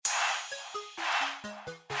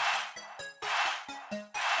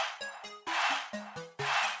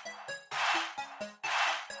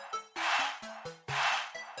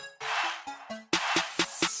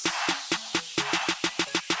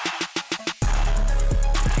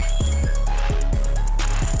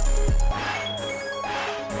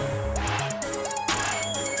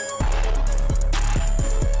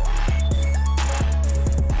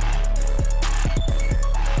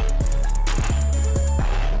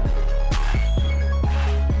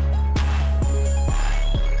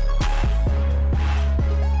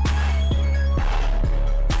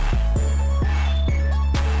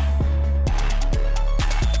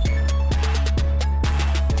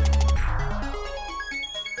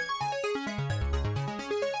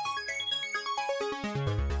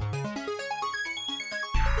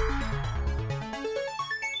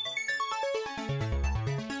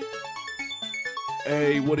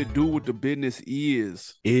Hey, what it do with the business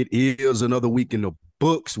is? It is another week in the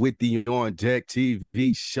books with the On Deck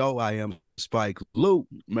TV show. I am Spike Luke.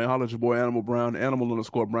 Man, holla at your boy Animal Brown,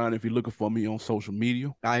 Animal_Brown if you're looking for me on social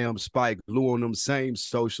media. I am Spike Lou on them same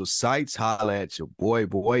social sites. Holla at your boy.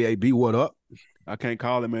 AB, what up? I can't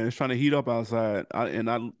call it, man. It's trying to heat up outside.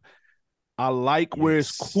 I like where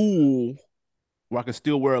it's Yes. cool, where I can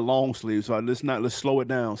still wear a long sleeve. So let's slow it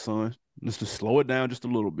down, son. Let's just slow it down just a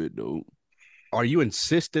little bit, dude. Are you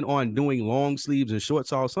insistent on doing long sleeves and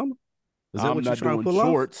shorts all summer? Is that I'm what you're not trying to doing pull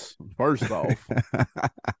shorts, first off.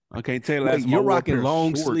 I can't tell you last Wait, time I you're wore a rocking pair of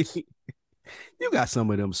long shorts. sleeve. You got some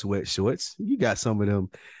of them sweat shorts. You got some of them,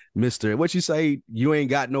 Mr. What you say? You ain't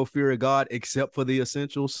got no fear of God except for the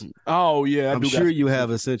essentials. Oh, yeah, I I'm do got sure some you have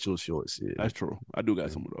essentials. essential shorts. Yeah. That's true. I do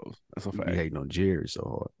got some of those. That's a You be fact. hating on Jerry so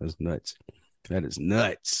hard. That's nuts. That is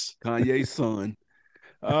nuts. Kanye's son.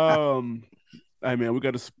 Um, Hey man, we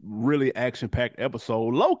got this really action-packed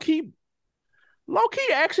episode. Low-key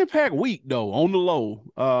action-packed week though, on the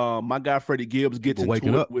low. My guy Freddie Gibbs gets People waking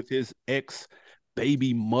into it up. with his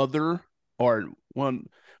ex-baby mother, or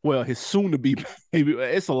his soon-to-be baby.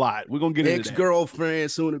 It's a lot. We're gonna get into that. Ex-girlfriend,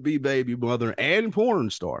 soon to be baby mother, and porn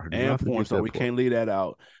star. Do And not porn forget star. that We part. can't leave that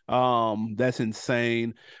out. That's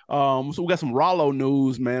insane. So we got some Rollo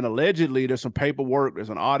news, man. Allegedly, there's some paperwork. There's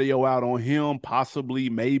an audio out on him, possibly,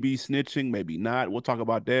 maybe snitching, maybe not. We'll talk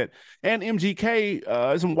about that. And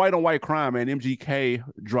MGK, some white on white crime, man. MGK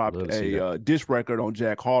dropped Love to see a diss record on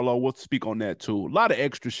Jack Harlow. We'll speak on that too. A lot of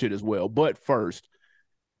extra shit as well. But first,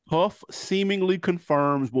 Puff seemingly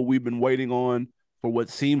confirms what we've been waiting on for what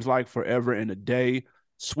seems like forever and a day.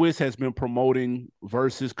 Swiss has been promoting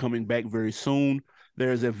Verzuz coming back very soon.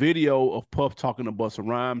 There's a video of Puff talking to Busta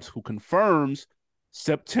Rhymes, who confirms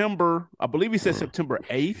September, I believe he said September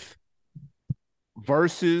 8th,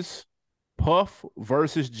 versus Puff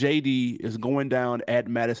versus JD is going down at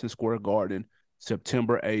Madison Square Garden,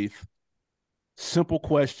 September 8th. Simple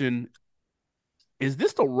question. Is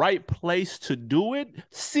this the right place to do it?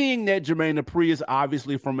 Seeing that Jermaine Dupri is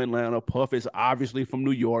obviously from Atlanta, Puff is obviously from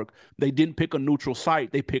New York. They didn't pick a neutral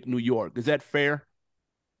site. They picked New York. Is that fair?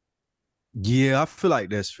 Yeah, I feel like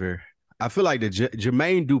that's fair. I feel like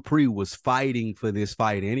Jermaine Dupri was fighting for this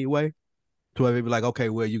fight anyway. So if they be like, okay,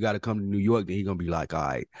 well, you got to come to New York, then he's going to be like, all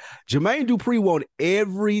right. Jermaine Dupri want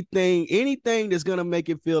everything, anything that's going to make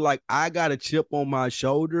it feel like I got a chip on my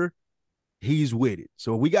shoulder. He's with it.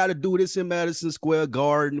 So we got to do this in Madison Square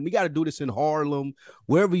Garden. We got to do this in Harlem.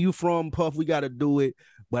 Wherever you from, Puff, we got to do it.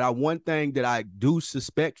 But one thing that I do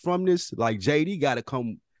suspect from this, like JD got to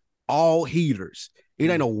come all heaters. It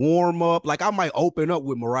ain't a warm up. Like I might open up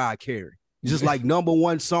with Mariah Carey. Just like number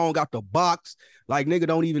one song out the box. Like, nigga,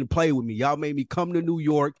 don't even play with me. Y'all made me come to New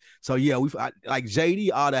York. So yeah, like JD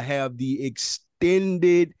ought to have the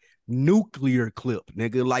extended nuclear clip,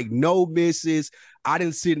 nigga. Like no misses. I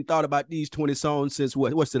didn't sit and thought about these 20 songs since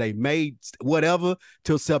what's today, May, whatever,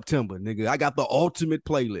 till September, nigga. I got the ultimate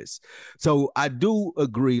playlist. So I do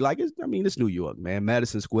agree. Like, it's New York, man.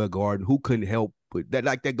 Madison Square Garden. Who couldn't help but that?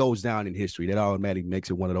 Like that goes down in history. That automatically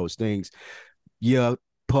makes it one of those things. Yeah,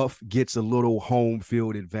 Puff gets a little home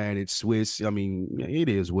field advantage. Swiss, it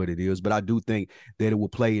is what it is. But I do think that it will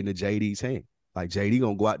play into JD's hand. Like JD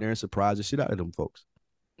gonna go out there and surprise the shit out of them folks.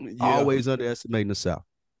 Yeah. Always underestimating the South.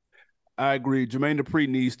 I agree. Jermaine Dupri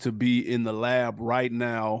needs to be in the lab right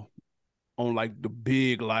now on like the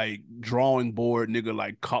big like drawing board, nigga,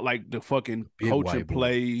 like the fucking Big coaching whiteboard.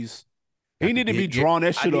 plays. He need to be drawing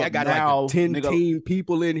that shit up I got now. like 10 nigga. team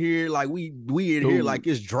people in here. Like we in Dude. here like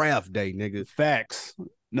it's draft day, nigga. Facts.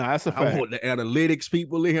 Nah, that's a I fact. want the analytics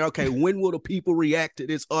people in here. Okay, when will the people react to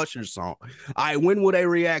this Usher song? All right, when will they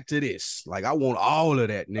react to this? Like, I want all of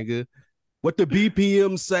that, nigga. What the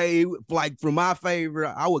BPM say, like, for my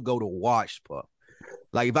favorite, I would go to Wash Puff.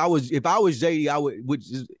 Like, if I was JD, I would,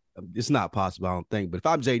 it's not possible, I don't think. But if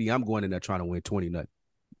I'm JD, I'm going in there trying to win 20-0.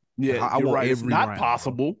 Yeah, I want right. It's every not round,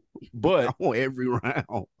 possible, I but want every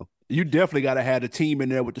round. you definitely got to have the team in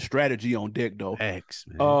there with the strategy on deck, though. X,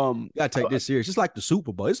 man. You gotta take this serious. It's like the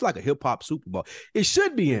Super Bowl. It's like a hip hop Super Bowl. It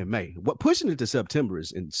should be in May. What pushing it to September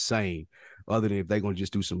is insane. Other than if they're gonna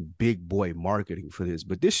just do some big boy marketing for this,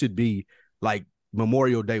 but this should be like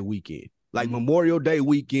Memorial Day weekend. Like Memorial Day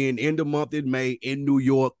weekend, end of month in May in New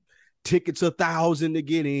York. Tickets $1,000 to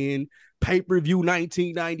get in. Pay-per-view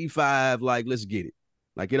 $19.95. Like, let's get it.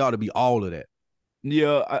 Like, it ought to be all of that.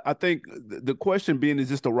 Yeah, I think the question being, is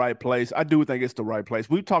this the right place? I do think it's the right place.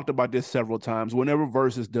 We've talked about this several times. Whenever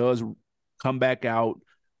Verzuz does come back out,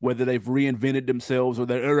 whether they've reinvented themselves or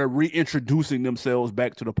they're reintroducing themselves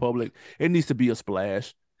back to the public, it needs to be a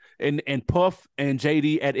splash. And Puff and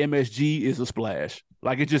JD at MSG is a splash.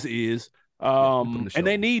 Like, it just is. Yeah, we putting the And show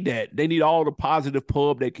they on. need that. They need all the positive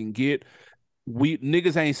pub they can get. We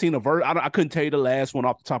niggas ain't seen a verse. I couldn't tell you the last one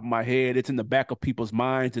off the top of my head. It's in the back of people's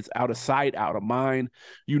minds. It's out of sight, out of mind.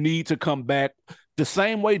 You need to come back the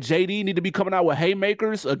same way JD need to be coming out with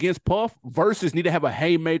haymakers against Puff. Versus need to have a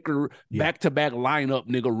haymaker Yeah. back-to-back lineup,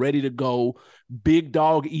 nigga, ready to go. Big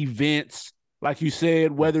dog events, like you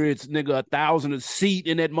said, whether it's nigga 1,000 a seat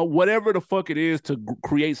in that, whatever the fuck it is to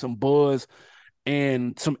create some buzz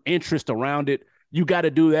and some interest around it. You got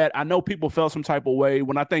to do that. I know people felt some type of way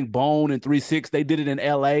when I think Bone and 3-6, they did it in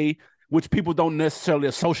LA, which people don't necessarily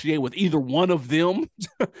associate with either one of them.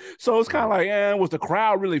 So it's kind of like, was the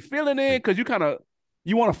crowd really feeling it? Because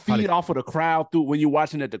you want to feed off of the crowd through when you're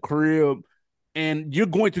watching at the crib, and you're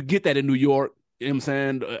going to get that in New York. You know what I'm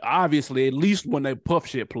saying? Obviously, at least when they Puff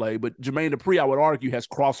shit play. But Jermaine Dupri, I would argue, has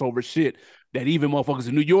crossover shit that even motherfuckers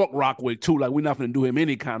in New York rock with too. Like, we're not going to do him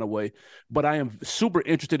any kind of way. But I am super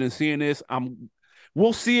interested in seeing this.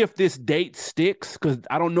 We'll see if this date sticks, because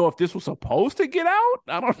I don't know if this was supposed to get out.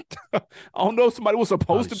 I don't know if somebody was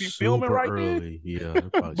supposed to be filming right early. there. Yeah,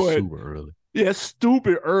 probably super early. Yeah,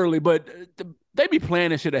 stupid early, but they be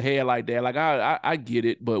planning shit ahead like that. Like, I get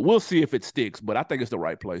it, but we'll see if it sticks. But I think it's the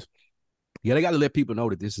right place. Yeah, they got to let people know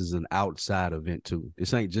that this is an outside event too.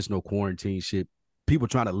 This ain't just no quarantine shit. People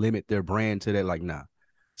trying to limit their brand to that, like, nah,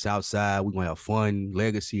 it's outside. We're gonna have fun,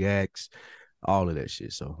 legacy acts, all of that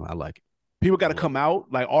shit. So I like it. People got to come out.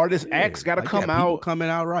 Like, artists, acts got to come out. People coming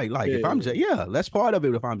out right. Like, if I'm that's part of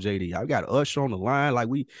it. If I'm JD, I got Usher on the line. Like,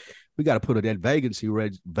 we got to put that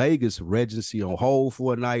Vegas Regency on hold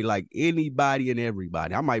for a night. Like, anybody and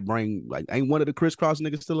everybody. I might bring, like, ain't one of the crisscross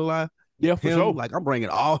niggas still alive? Yeah, for sure. Like, I'm bringing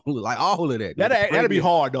all of that. That'll be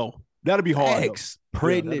hard though. That'll be hard.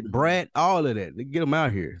 Pregnant, Brad, all of that. Get them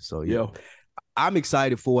out here. So yeah, I'm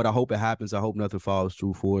excited for it. I hope it happens. I hope nothing falls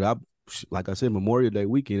true for it. Like I said, Memorial Day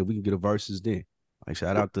weekend, if we can get a Verzuz then. Like,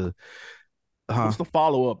 shout out to what's the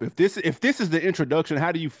follow-up? If this is the introduction,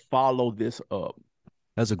 how do you follow this up?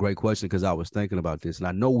 That's a great question, because I was thinking about this, and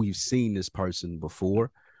I know we've seen this person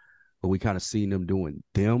before, but we kind of seen them doing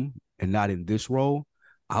them and not in this role.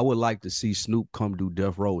 I would like to see Snoop come do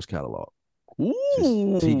Death Row's catalog.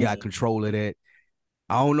 Ooh. He got control of that.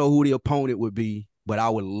 I don't know who the opponent would be, but I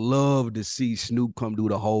would love to see Snoop come do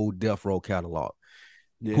the whole Death Row catalog.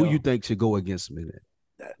 Yeah. Who you think should go against him in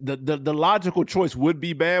that? The logical choice would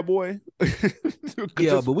be Bad Boy.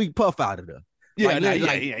 Yeah, but we Puff out of there. Yeah,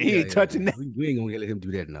 he ain't touching that. We ain't gonna let him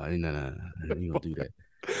do that. No, he ain't gonna do that.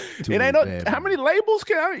 It ain't how many labels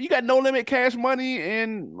you got? No Limit, Cash Money,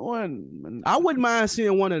 and one. I wouldn't mind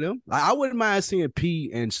seeing one of them. I wouldn't mind seeing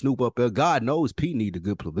P and Snoop up there. God knows P need the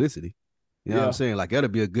good publicity. You know what I'm saying? Like, that'll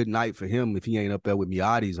be a good night for him if he ain't up there with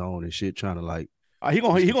Miati's on and shit, trying to like. He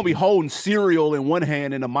gonna be holding cereal in one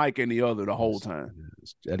hand and a mic in the other the whole time.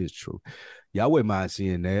 That is true. Yeah, I wouldn't mind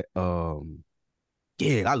seeing that.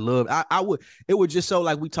 Yeah, I would. It would just so,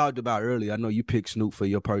 like we talked about earlier. I know you picked Snoop for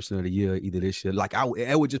your person of the year either this year. Like,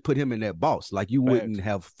 I would just put him in that boss. Like, you wouldn't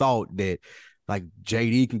have thought that, like,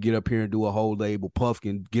 JD can get up here and do a whole label, Puff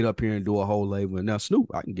can get up here and do a whole label, and now Snoop,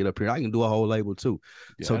 I can get up here, I can do a whole label too.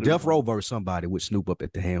 Yeah, so Death Row versus somebody with Snoop up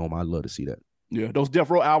at the helm, I'd love to see that. Yeah, those Death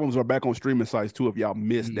Row albums are back on streaming sites too. If y'all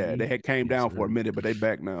missed that, they had came down for a minute, but they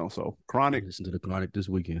back now. So Chronic, listen to the Chronic this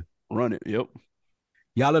weekend. Run it. Yep.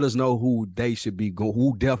 Y'all let us know who they should be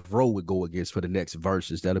who Death Row would go against for the next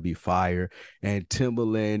Verzuz. That'll be fire. And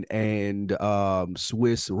Timbaland and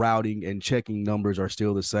Swiss routing and checking numbers are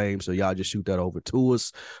still the same. So y'all just shoot that over to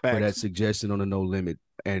us for that suggestion on the No Limit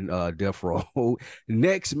and Death Row.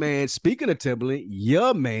 Next, man, speaking of Timbaland,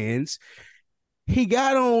 your man's, he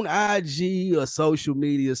got on IG or social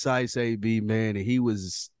media sites, AB, man, and he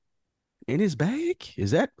was in his bag.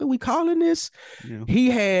 Is that what we calling this? Yeah. He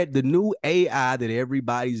had the new AI that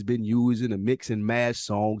everybody's been using to mix and match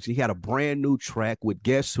songs. He had a brand new track with,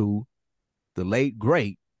 guess who? The late,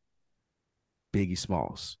 great Biggie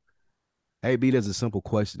Smalls. Hey, B, there's a simple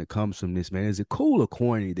question that comes from this, man. Is it cool or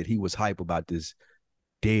corny that he was hype about this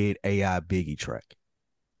dead AI Biggie track?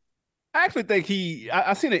 I actually think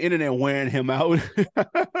I seen the internet wearing him out.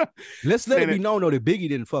 Let's let it be known, though, that Biggie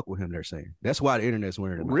didn't fuck with him, they're saying. That's why the internet's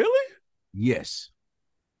wearing him out. Really? Yes.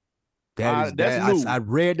 That's I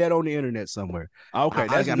read that on the internet somewhere. Okay,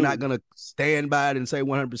 I'm not going to stand by it and say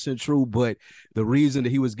 100% true, but the reason that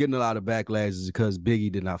he was getting a lot of backlash is because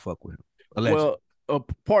Biggie did not fuck with him. Allegedly. Well,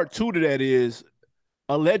 part two to that is,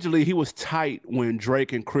 allegedly he was tight when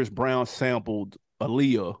Drake and Chris Brown sampled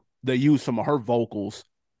Aaliyah. They used some of her vocals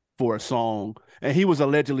for a song, and he was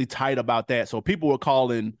allegedly tight about that. So people were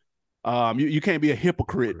calling, you can't be a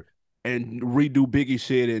hypocrite and redo Biggie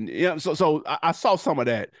shit, and so I saw some of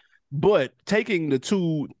that. But taking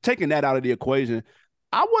that out of the equation,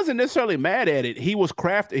 I wasn't necessarily mad at it. He was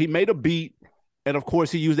crafted. He made a beat, and of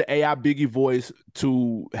course, he used the AI Biggie voice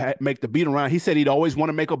to make the beat around. He said he'd always want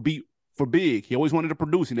to make a beat for Big. He always wanted to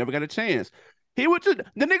produce. He never got a chance. He was just,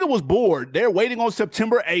 the nigga was bored. They're waiting on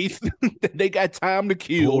September 8th. They got time to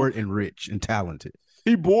kill. Bored and rich and talented.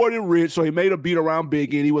 He bored and rich, so he made a beat around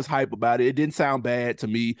Biggie, and he was hype about it. It didn't sound bad to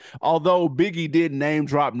me. Although Biggie did name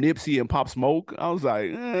drop Nipsey and Pop Smoke, I was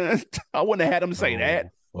like, I wouldn't have had him say that.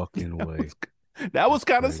 Fucking way. That was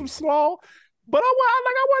kind of some slaw. But I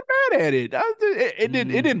wasn't mad at it. It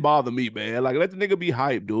didn't bother me, man. Like, let the nigga be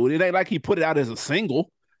hype, dude. It ain't like he put it out as a single.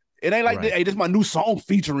 It ain't like, hey, this is my new song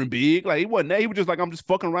featuring Big. Like, he wasn't that. He was just like, I'm just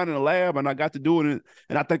fucking around in the lab and I got to do it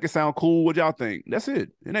and I think it sound cool. What y'all think? That's it.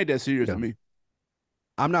 It ain't that serious to me.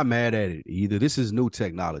 I'm not mad at it either. This is new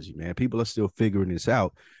technology, man. People are still figuring this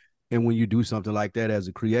out. And when you do something like that as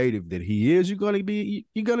a creative that he is, you're gonna be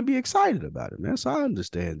excited about it, man. So I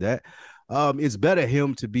understand that. It's better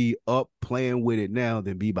him to be up playing with it now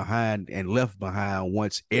than be behind and left behind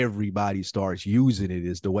once everybody starts using it,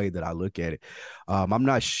 is the way that I look at it.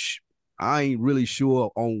 I ain't really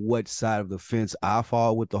sure on what side of the fence I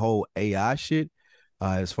fall with the whole AI shit,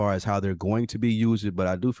 as far as how they're going to be used. But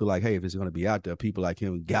I do feel like, hey, if it's going to be out there, people like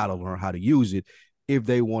him gotta learn how to use it if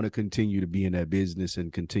they want to continue to be in that business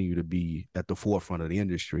and continue to be at the forefront of the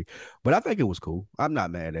industry. But I think it was cool. I'm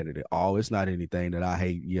not mad at it at all. It's not anything that I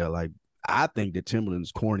hate. Yeah, like, I think that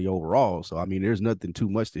Timberland's corny overall. So, I mean, there's nothing too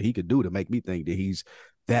much that he could do to make me think that he's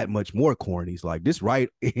that much more corny. He's like, this right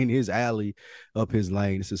in his alley, up his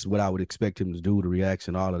lane. This is what I would expect him to do, the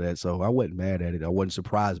reaction, all of that. So I wasn't mad at it. I wasn't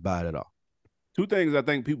surprised by it at all. Two things I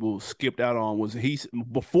think people skipped out on was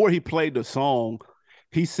before he played the song,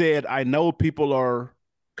 he said, I know people are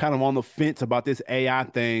kind of on the fence about this AI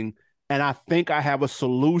thing, and I think I have a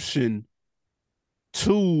solution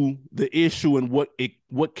to the issue and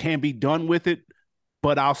what can be done with it,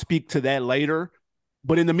 but I'll speak to that later.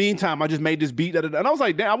 But in the meantime, I just made this beat, and I was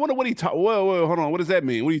like, damn, I wonder what he talked. Whoa, hold on, what does that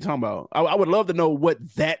mean? What are you talking about? I would love to know what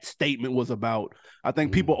that statement was about. I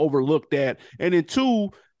think people overlooked that. And then two,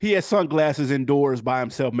 he had sunglasses indoors by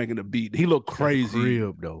himself making a beat. He looked crazy.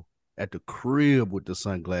 At the crib with the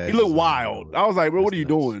sunglasses. He looked wild. I was like, bro, what are you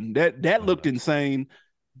doing? That looked insane.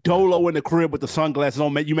 Dolo in the crib with the sunglasses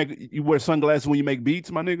on. You wear sunglasses when you make beats,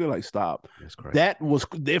 my nigga? Like, stop. That's crazy. That was,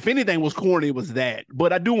 if anything was corny, it was that.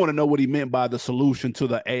 But I do want to know what he meant by the solution to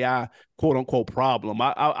the AI quote unquote problem.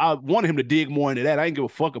 I wanted him to dig more into that. I didn't give a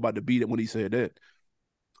fuck about the beat when he said that.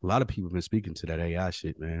 A lot of people have been speaking to that AI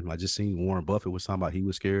shit, man. I just seen Warren Buffett was talking about he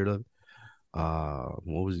was scared of it.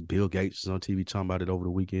 What was it? Bill Gates was on TV talking about it over the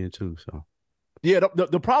weekend too. So yeah,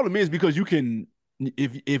 the problem is because you can,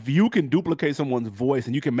 if you can duplicate someone's voice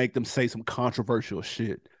and you can make them say some controversial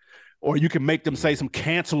shit, or you can make them say some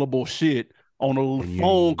cancelable shit on a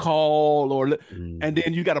phone call, and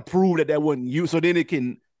then you got to prove that wasn't you. So then it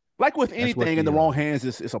can, like with anything in the wrong hands,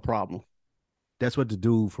 it's a problem. That's what the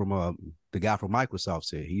dude from the guy from Microsoft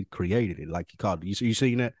said. He created it, like he called it. You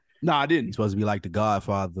seen that? No, I didn't. He's supposed to be like the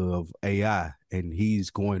godfather of AI, and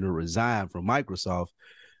he's going to resign from Microsoft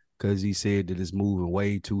because he said that it's moving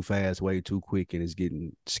way too fast, way too quick, and it's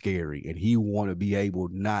getting scary. And he want to be able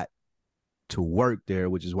not to work there,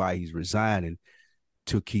 which is why he's resigning,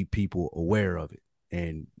 to keep people aware of it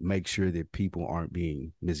and make sure that people aren't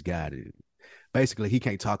being misguided. Basically, he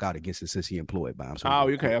can't talk out against it since he employed by him. So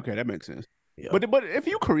okay, that makes sense. Yeah. But if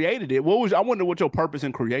you created it, I wonder what your purpose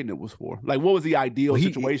in creating it was for. Like, what was the ideal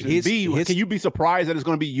situation? Can you be surprised that it's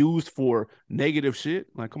going to be used for negative shit?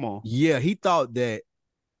 Like, come on. Yeah, he thought that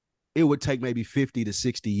it would take maybe 50 to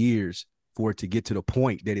 60 years for it to get to the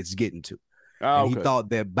point that it's getting to. And he thought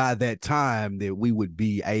that by that time that we would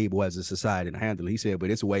be able as a society to handle it. He said,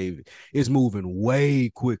 but it's moving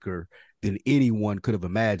way quicker than anyone could have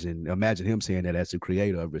imagined. Imagine him saying that as the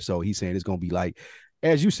creator of it. So he's saying it's going to be like,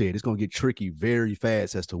 as you said, it's going to get tricky very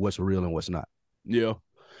fast as to what's real and what's not. Yeah.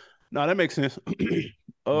 No, that makes sense.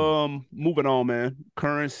 Moving on, man.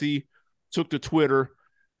 Currency took to Twitter.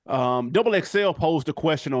 Double XL posed a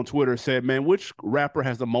question on Twitter, said, man, which rapper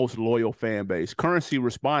has the most loyal fan base? Currency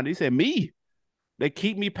responded. He said, me. They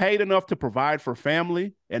keep me paid enough to provide for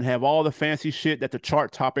family and have all the fancy shit that the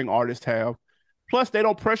chart-topping artists have. Plus, they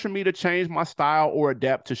don't pressure me to change my style or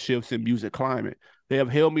adapt to shifts in music climate. They have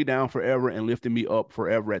held me down forever and lifted me up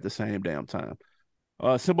forever at the same damn time.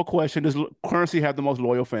 Simple question. Does Currency have the most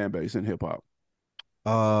loyal fan base in hip hop?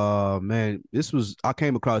 Man, I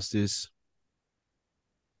came across this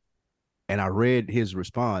and I read his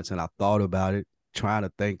response and I thought about it, trying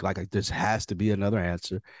to think like this has to be another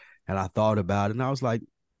answer. And I thought about it and I was like,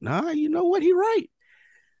 nah, you know what? He right.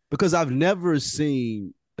 Because I've never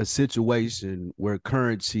seen a situation where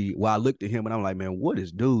Currency, well, I looked at him and I'm like, man, what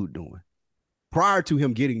is dude doing? Prior to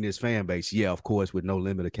him getting this fan base, yeah, of course, with no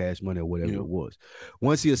limit of cash money or whatever it was.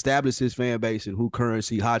 Once he established his fan base and who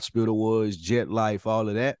Currency, Hot Spitter was, Jet Life, all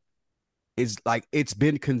of that, it's like it's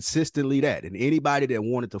been consistently that. And anybody that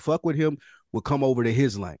wanted to fuck with him would come over to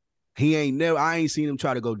his lane. I ain't seen him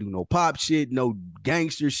try to go do no pop shit, no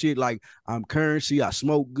gangster shit. Like, I'm Currency, I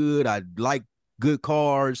smoke good, I like good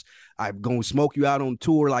cars, I'm gonna smoke you out on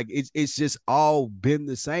tour. Like, it's just all been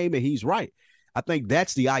the same, and he's right. I think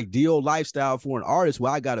that's the ideal lifestyle for an artist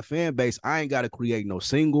where I got a fan base. I ain't got to create no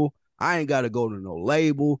single. I ain't got to go to no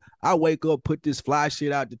label. I wake up, put this fly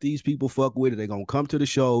shit out that these people fuck with. They're going to come to the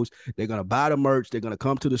shows. They're going to buy the merch. They're going to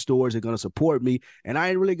come to the stores. They're going to support me. And I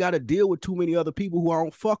ain't really got to deal with too many other people who I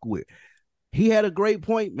don't fuck with. He had a great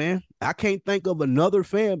point, man. I can't think of another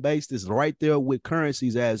fan base that's right there with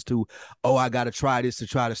Currencies as to, oh, I got to try this to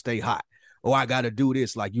try to stay hot. Oh, I got to do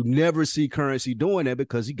this. Like, you never see Currency doing that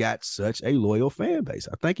because he got such a loyal fan base.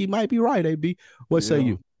 I think he might be right, AB. What say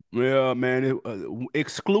you? Yeah, man.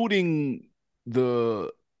 Excluding the,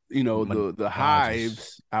 the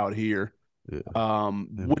hives out here,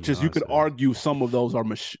 which is, you could argue some of those are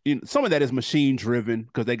some of that is machine driven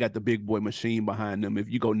because they got the big boy machine behind them. If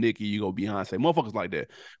you go Nicki, you go Beyonce, motherfuckers like that.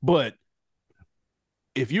 But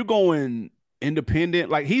if you're going independent,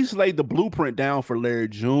 like, he's laid the blueprint down for Larry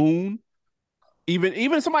June.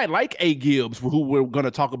 Even somebody like A. Gibbs, who we're going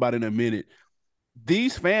to talk about in a minute,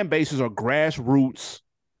 these fan bases are grassroots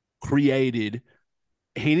created.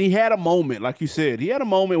 And he had a moment, like you said, he had a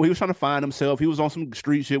moment where he was trying to find himself. He was on some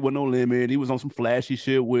street shit with no limit. He was on some flashy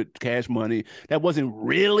shit with Cash Money. That wasn't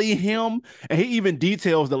really him. And he even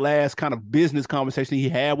details the last kind of business conversation he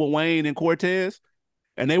had with Wayne and Cortez.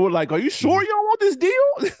 And they were like, are you sure you don't want this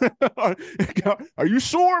deal? Are you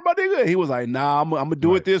sure, my nigga? And he was like, nah, I'm going to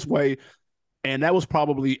do it this way. And that was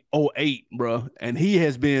probably 2008, bro. And he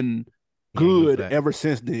has been good ever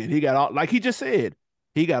since then. He got all, like he just said,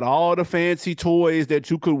 he got all the fancy toys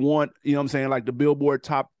that you could want, you know what I'm saying, like the Billboard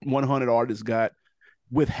Top 100 artists got,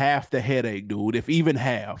 with half the headache, dude, if even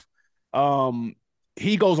half.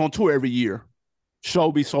 He goes on tour every year.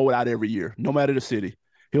 Show be sold out every year, no matter the city.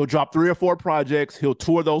 He'll drop 3 or 4 projects. He'll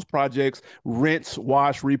tour those projects, rinse,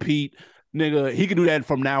 wash, repeat. Nigga, he can do that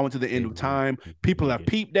from now until the end of time. People have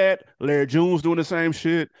peeped that. Larry June's doing the same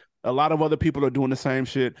shit. A lot of other people are doing the same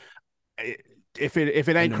shit. If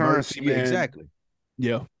it ain't Currency, man, exactly.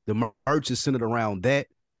 Yeah, the merch is centered around that.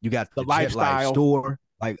 You got the lifestyle store.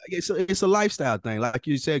 Like, it's a lifestyle thing. Like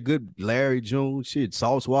you said, good Larry June, shit,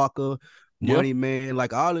 Sauce Walker, Money Man,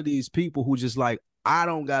 like all of these people who just like, I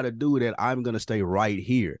don't got to do that. I'm gonna stay right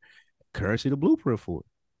here. Currency, the blueprint for it.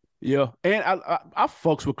 Yeah, and I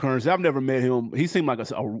fucks with Currency. I've never met him. He seemed like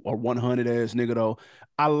a 100 ass nigga though.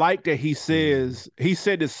 I like that he says, he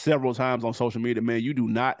said this several times on social media, man, you do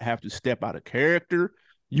not have to step out of character.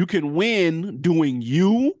 You can win doing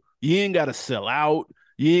you. You ain't got to sell out.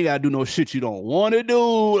 You ain't got to do no shit you don't want to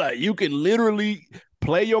do. Like, you can literally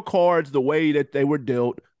play your cards the way that they were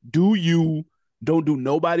dealt. Do you. Don't do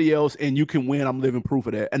nobody else, and you can win. I'm living proof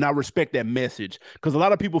of that. And I respect that message because a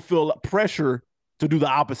lot of people feel pressure to do the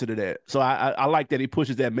opposite of that. So I like that he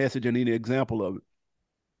pushes that message and need an example of it.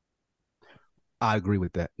 I agree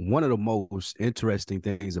with that. One of the most interesting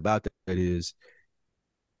things about that is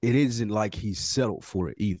it isn't like he's settled for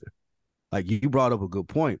it either. Like, you brought up a good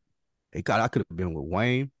point. Hey, God, I could have been with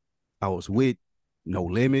Wayne. I was with No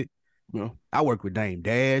Limit. Yeah. I worked with Dame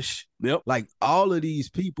Dash. Yep. Like, all of these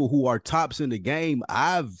people who are tops in the game,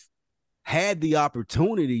 I've had the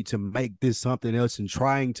opportunity to make this something else and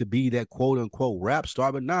trying to be that quote unquote rap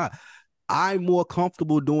star, but nah, I'm more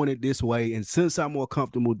comfortable doing it this way. And since I'm more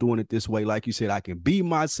comfortable doing it this way, like you said, I can be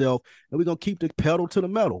myself, and we're gonna keep the pedal to the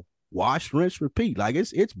metal. Wash, rinse, repeat. Like,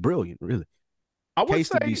 it's brilliant, really. I would Case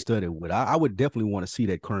say, to be studied with. I would definitely want to see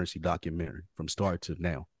that Currency documentary from start to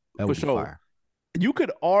now. That would be fire. You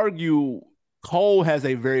could argue Cole has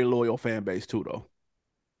a very loyal fan base too, though.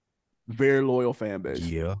 Very loyal fan base.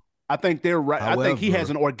 Yeah. I think they're right. However, I think he has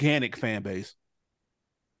an organic fan base.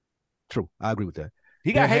 True. I agree with that.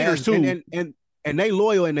 He got haters too. And they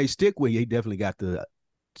loyal and they stick with you. He definitely got the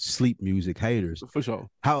sleep music haters. For sure.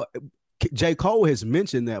 How J. Cole has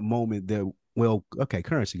mentioned that moment that, well, okay,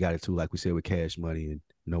 Currency got it too, like we said, with Cash Money and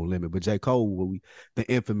No Limit. But J. Cole, the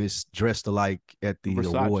infamous dressed alike at the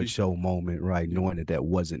Versace award show moment, right? Knowing that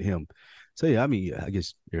wasn't him. So yeah, I mean, I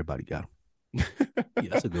guess everybody got him. Yeah,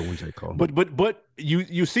 that's a good one, J. Cole. But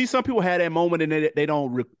you see some people had that moment and they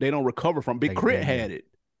don't recover from. Big Crit had it,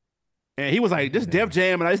 and he was like, "This Def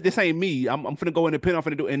Jam, and this ain't me. I'm finna go independent.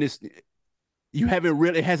 I'm finna do." And this,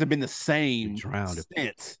 it hasn't been the same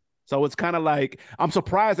since. So it's kind of like, I'm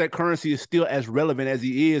surprised that Currency is still as relevant as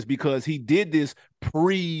he is, because he did this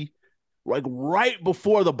like right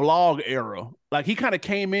before the blog era. Like he kind of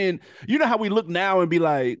came in, you know how we look now and be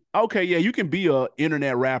like, okay, yeah, you can be a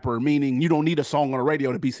internet rapper, meaning you don't need a song on the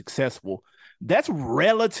radio to be successful. That's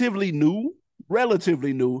relatively new.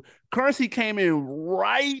 Relatively new. Currency came in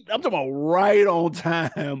right, I'm talking about right on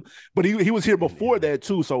time, but he was here before that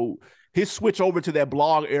too. So his switch over to that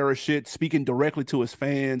blog era shit, speaking directly to his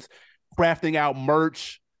fans, crafting out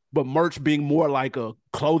merch, but merch being more like a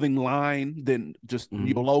clothing line than just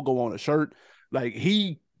your logo on a shirt. Like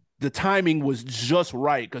the timing was just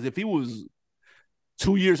right, because if he was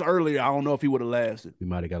 2 years earlier, I don't know if he would have lasted. He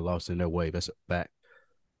might have got lost in that wave. That's a fact.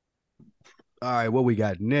 All right, what we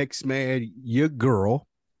got next, man? Your girl,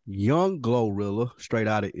 young Glorilla, straight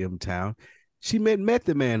out of M-Town. She met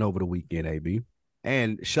Method Man over the weekend, AB.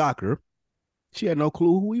 And shocker, she had no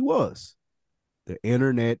clue who he was. The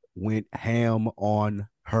internet went ham on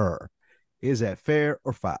her. Is that fair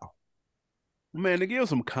or foul? Man, to give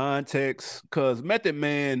some context, because Method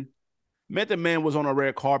Man was on a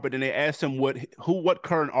red carpet, and they asked him what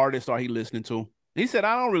current artists are he listening to. He said,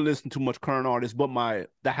 I don't really listen to much current artists, but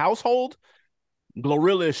the household,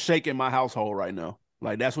 Glorilla is shaking my household right now.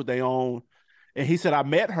 Like, that's what they own. And he said, I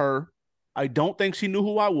met her. I don't think she knew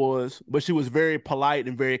who I was, but she was very polite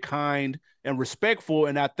and very kind and respectful,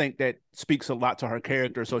 and I think that speaks a lot to her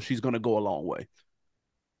character, so she's going to go a long way.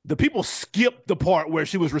 The people skipped the part where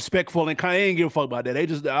she was respectful and kind of didn't give a fuck about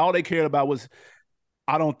that. All they cared about was,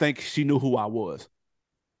 I don't think she knew who I was.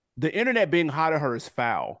 The internet being hot at her is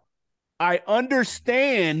foul. I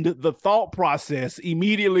understand the thought process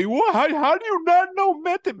immediately. What? How do you not know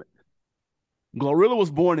Method Man? Glorilla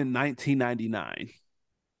was born in 1999.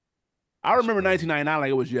 I remember 1999 like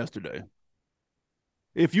it was yesterday.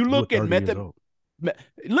 If you look at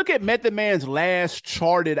Method Man's last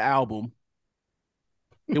charted album,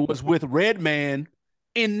 it was with Redman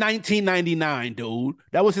in 1999, dude.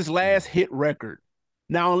 That was his last hit record.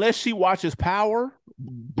 Now, unless she watches Power,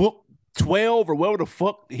 Book 12, or whatever the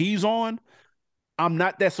fuck he's on, I'm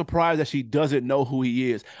not that surprised that she doesn't know who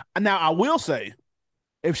he is. Now, I will say,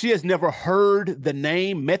 if she has never heard the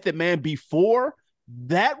name Method Man before,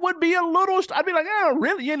 that would be a little, I'd be like, oh,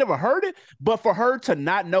 really? You ain't never heard it? But for her to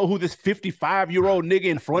not know who this 55-year-old nigga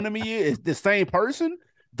in front of me is the same person,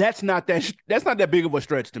 that's not that big of a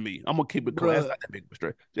stretch to me. I'm gonna keep it clear. That's not that big of a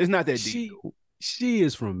stretch. It's not that deep. She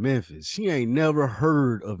is from Memphis. She ain't never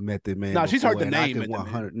heard of Method Man. Nah, she's heard the name.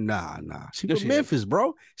 Nah. She from Memphis,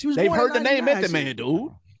 bro. They've heard the name Method Man,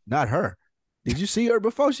 dude. Not her. Did you see her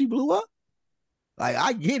before she blew up? Like,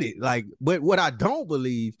 I get it. Like, but what I don't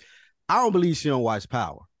believe she don't watch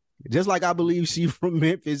Power. Just like I believe she from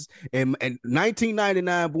Memphis and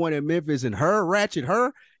 1999 born in Memphis, and her ratchet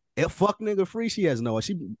her. Fuck nigga free, she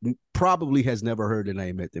probably has never heard the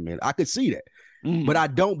name Method Man. I could see that. But I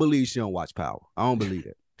don't believe she don't watch Power. I don't believe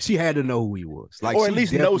it. She had to know who he was. Like, or at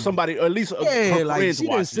least know somebody, or at least her like friends she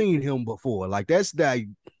didn't seen him before. Like, that's that.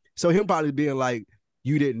 So him probably being like,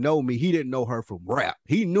 you didn't know me. He didn't know her from rap.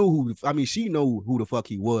 He knew she knew who the fuck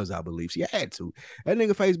he was, I believe. She had to. That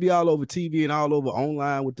nigga face be all over TV and all over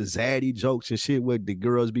online with the zaddy jokes and shit what the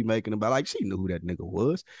girls be making about. Like, she knew who that nigga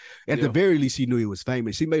was. At the very least, she knew he was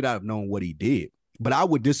famous. She may not have known what he did. But I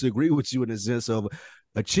would disagree with you in the sense of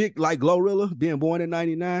a chick like Glorilla being born in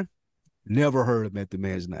 99, never heard of Method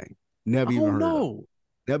Man's name. Never even heard of him.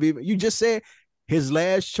 Never even, you just said his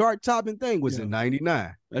last chart topping thing was in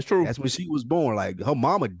 99. That's true. That's when she was born. Like, her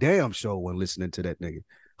mama damn sure wasn't listening to that nigga.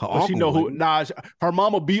 Her uncle she know who? Nah, her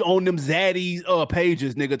mama be on them zaddy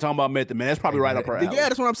pages, nigga, talking about Method Man. That's probably right up her alley. Yeah,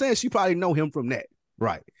 that's what I'm saying. She probably know him from that.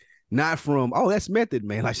 Right. Not from, oh, that's Method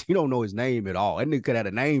Man. Like, she don't know his name at all. That nigga could have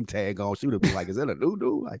a name tag on. She would have been like, is that a new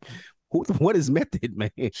dude? Like, what is Method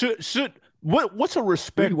Man? What's a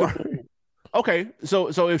respectable? Okay, so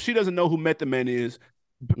if she doesn't know who Method Man is,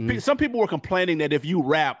 some people were complaining that if you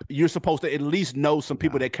rap, you're supposed to at least know some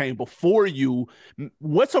people that came before you.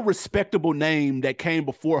 What's a respectable name that came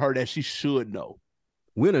before her that she should know?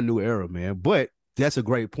 We're in a new era, man. But that's a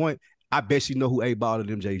great point. I bet she know who A-Ball and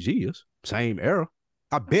MJG is. Same era.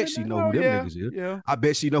 I bet she know who them niggas is. Yeah. I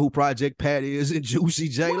bet she know who Project Pat is and Juicy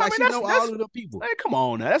J. Well, like, she know all of the people. Hey, come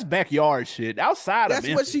on now. That's backyard shit. Outside of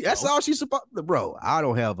Memphis, that's all she's supposed to, bro. I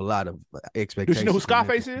don't have a lot of expectations. Does she know who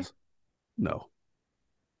Scarface is? No.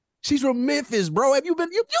 She's from Memphis, bro. Have you been?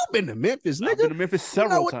 You've been to Memphis, nigga. I've been to Memphis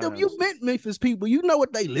several times. You met Memphis people. You know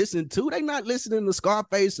what they listen to. They not listening to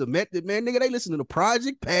Scarface or Method Man, nigga. They listen to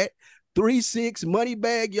Project Pat, 3-6,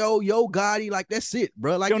 Moneybag, Yo Gotti. Like, that's it,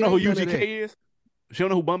 bro. Like, you don't know who MGK is? She don't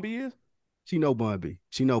know who Bun B is? She know Bun B.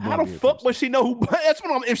 She know Bun B. How the fuck would she know who? That's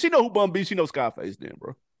what I'm. If she know who Bun B, she know Scarface then,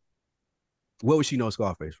 bro. Where would she know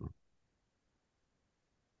Scarface from?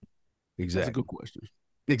 Exactly. That's a good question.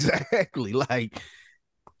 Exactly. Like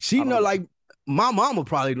she know, like my mama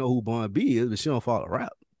probably know who Bun B is, but she don't follow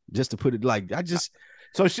rap. Just to put it like,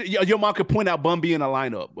 So your mom could point out Bun B in a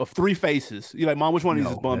lineup of 3 faces. You're like, Mom, which one of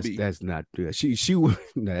these is Bun B? That's not. She would.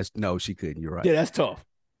 She couldn't. You're right. Yeah, that's tough.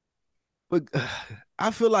 But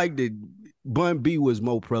I feel like the Bun B was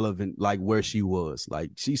more relevant, like where she was.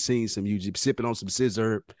 Like she seen some YouTube sipping on some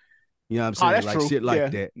scissor. You know what I'm saying? That's like true. Shit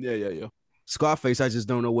like that. Yeah. Scarface, I just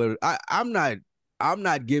don't know where. I'm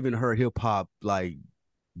not giving her hip hop like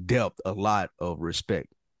depth a lot of respect.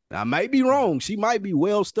 I may be wrong. She might be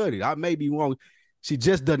well studied. I may be wrong. She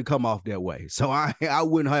just doesn't come off that way. So I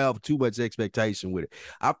wouldn't have too much expectation with it.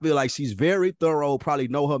 I feel like she's very thorough, probably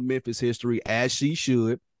know her Memphis history as she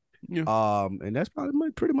should. Yeah. And that's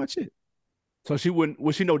probably pretty much it. So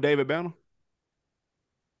would she know David Banner?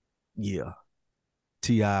 Yeah.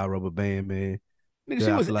 T.I. Rubber Band, man. Nigga,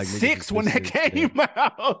 she was like 6 when that came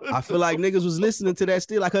out. I feel like niggas was listening to that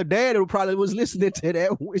still. Like her dad probably was listening to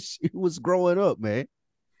that when she was growing up, man.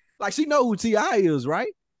 Like she know who T.I. is,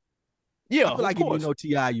 right? Yeah, I feel like if you know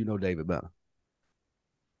T.I., you know David Banner.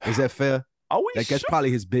 Is that fair? Are we like sure? That's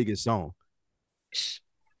probably his biggest song.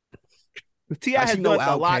 T.I. has done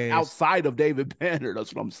a lot outside of David Banner.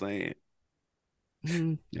 That's what I'm saying.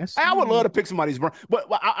 I would love to pick somebody's brain, but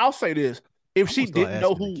I'll say this: if she didn't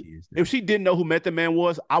know who Method Man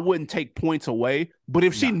was, I wouldn't take points away. But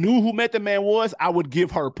if she knew who Method Man was, I would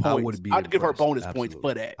give her points. I'd give her bonus points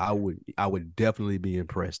for that. I would definitely be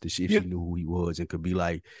impressed if she knew who he was and could be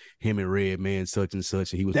like him and Redman such and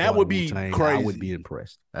such, and he was that would be crazy. I would be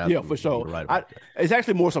impressed. Yeah, for sure. Right. It's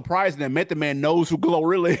actually more surprising that Method Man knows who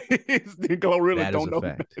Glorilla is than Glorilla don't know.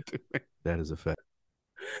 That is a fact.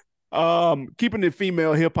 Keeping it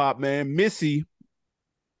female hip hop, man. Missy,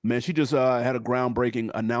 man, she just had a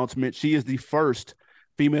groundbreaking announcement. She is the first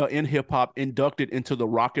female in hip hop inducted into the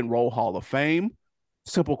Rock and Roll Hall of Fame.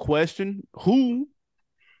 Simple question: who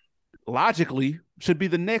logically should be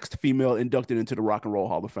the next female inducted into the Rock and Roll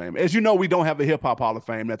Hall of Fame? As you know, we don't have a hip hop Hall of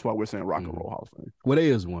Fame. That's why we're saying Rock and Roll Hall of Fame. Well, there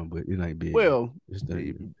is one, but it ain't big. Well, it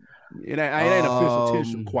ain't official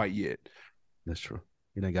tissue quite yet. That's true.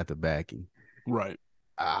 It ain't got the backing. Right.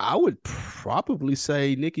 I would probably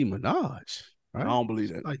say Nicki Minaj. Right? I don't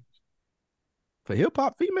believe that. Like, for hip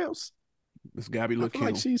hop females, it's gotta be Kim.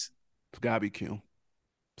 Like it's gotta be Kim.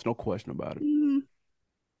 There's no question about it.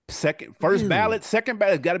 First ballot, second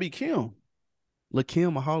ballot, gotta be Kim.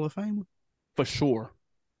 Kim a Hall of Famer? For sure.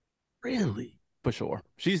 Really? For sure.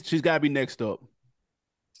 She's gotta be next up.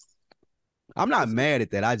 I'm not mad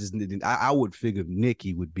at that. I would figure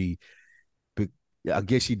Nicki would be. I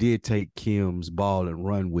guess she did take Kim's ball and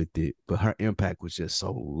run with it, but her impact was just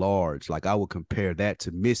so large. Like I would compare that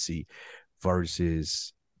to Missy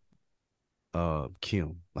versus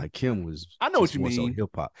Kim. Like Kim was, I know what you mean. So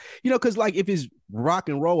hip hop, because like if it's Rock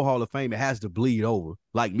and Roll Hall of Fame, it has to bleed over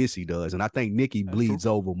like Missy does, and I think Nicki bleeds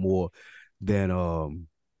over more than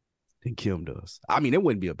Kim does. I mean, it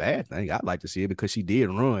wouldn't be a bad thing. I'd like to see it because she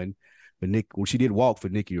did run, but she did walk for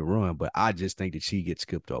Nicki to run, but I just think that she gets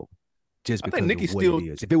skipped over. Just because Nicki of what it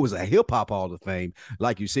is. If it was a hip hop Hall of Fame,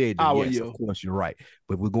 like you said, then yes, of course you're right.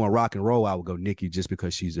 But if we're going rock and roll, I would go Nicki just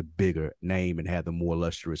because she's a bigger name and had the more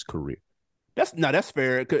illustrious career. That's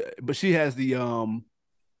fair. But she has the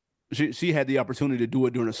she had the opportunity to do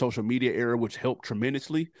it during the social media era, which helped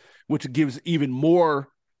tremendously, which gives even more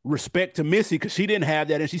respect to Missy because she didn't have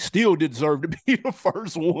that and she still deserved to be the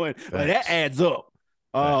first one. Like, that adds up.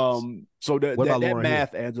 So that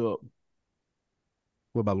math adds up.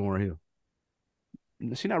 What about Lauryn Hill?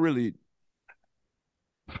 She not really.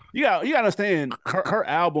 You got to understand her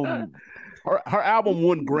album. Her album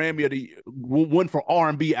won won for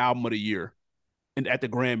R&B album of the year, and at the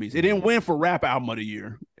Grammys, it didn't win for rap album of the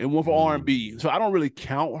year. It won for R&B. So I don't really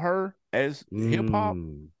count her as hip hop.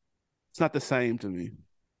 It's not the same to me.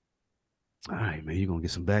 All right, man, you're gonna get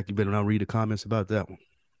some back. You better not read the comments about that one.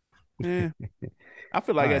 Yeah, I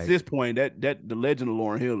feel like at this point that the legend of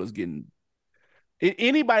Lauryn Hill is getting.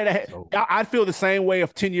 Anybody I'd feel the same way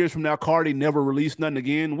if 10 years from now Cardi never released nothing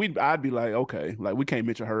again. I'd be like, okay, like we can't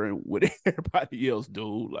mention her with everybody else,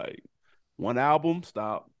 dude. Like one album,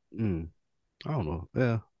 stop. I don't know.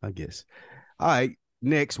 Yeah, I guess. All right,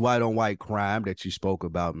 next white on white crime that you spoke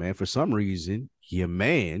about, man. For some reason, your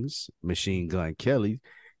man's Machine Gun Kelly,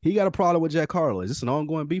 he got a problem with Jack Harlow. Is this an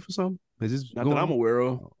ongoing beef or something? Is this not that I'm aware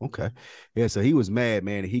of? Okay. Yeah, so he was mad,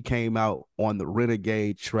 man. He came out on the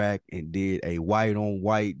Renegade track and did a white on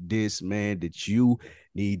white diss, man, that you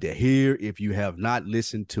need to hear if you have not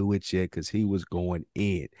listened to it yet, because he was going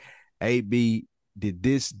in. AB did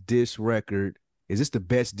this diss record Is this the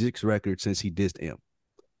best diss record since he dissed M?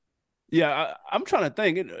 Yeah, I'm trying to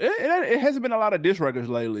think. It hasn't been a lot of diss records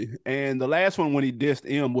lately, and the last one when he dissed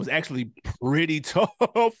M was actually pretty tough.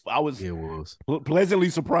 I was It was. pleasantly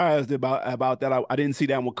surprised about that. I didn't see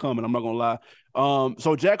that one coming. I'm not gonna lie.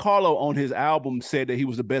 So Jack Harlow on his album said that he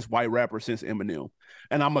was the best white rapper since Eminem,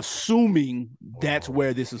 and I'm assuming that's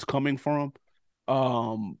where this is coming from.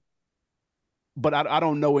 Um, but I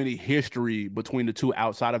don't know any history between the two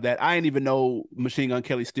outside of that. I didn't even know Machine Gun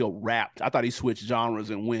Kelly still rapped. I thought he switched genres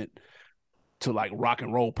and went to like rock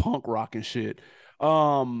and roll, punk rock and shit.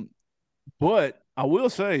 Um, but I will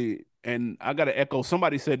say, and I got to echo,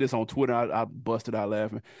 somebody said this on Twitter. I busted out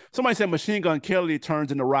laughing. Somebody said Machine Gun Kelly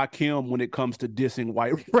turns into Rakim when it comes to dissing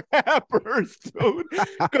white rappers, dude.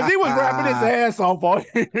 Because he was rapping his ass off on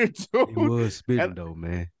here, dude. He was spitting, though,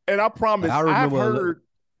 man. And I promise, like, I remember I've heard,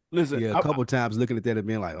 listen, a couple times looking at that and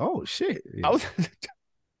being like, oh, shit. Yeah.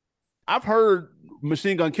 I've heard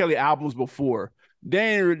Machine Gun Kelly albums before.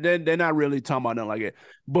 They're not really talking about nothing like that.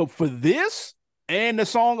 But for this and the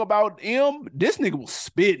song about M, this nigga was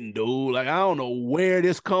spitting, dude. Like, I don't know where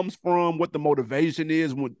this comes from, what the motivation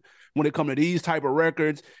is when it comes to these type of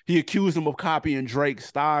records. He accused him of copying Drake's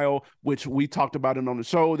style, which we talked about it on the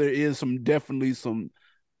show. There is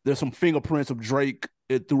there's some fingerprints of Drake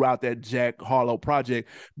throughout that Jack Harlow project.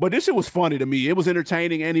 But this shit was funny to me. It was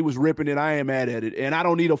entertaining and he was ripping it. I ain't mad at it. And I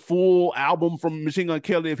don't need a full album from Machine Gun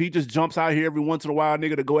Kelly. If he just jumps out here every once in a while,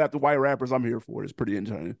 nigga, to go after white rappers, I'm here for it. It's pretty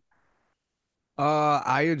entertaining.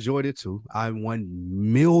 I enjoyed it too. I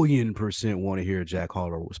 1,000,000% want to hear Jack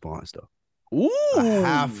Harlow response though. Ooh. I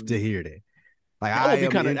have to hear that. Like, I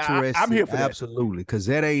am interested. I'm here for that. Absolutely. Because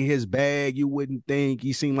that ain't his bag. You wouldn't think.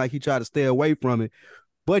 He seemed like he tried to stay away from it.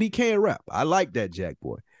 But he can rap. I like that Jack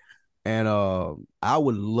boy. And I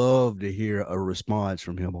would love to hear a response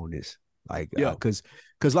from him on this. Like, because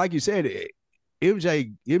like you said,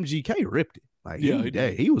 MGK ripped it. Like,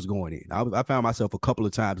 he was going in. I found myself a couple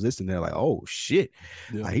of times listening there, like, oh shit,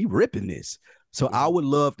 like, he ripping this. So I would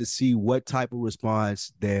love to see what type of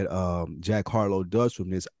response that Jack Harlow does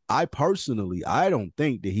from this. I don't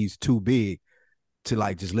think that he's too big to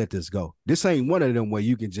like just let this go. This ain't one of them where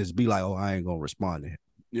you can just be like, oh, I ain't gonna respond to him.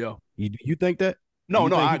 Yeah. You think that? No,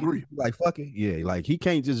 I agree. Like, fuck it. Yeah, like, he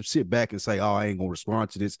can't just sit back and say, oh, I ain't gonna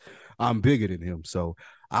respond to this. I'm bigger than him. So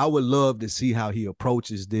I would love to see how he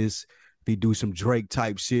approaches this. If he do some Drake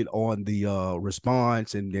type shit on the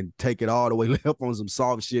response and then take it all the way left on some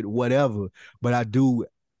soft shit, whatever. But I do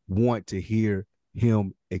want to hear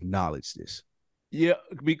him acknowledge this. Yeah,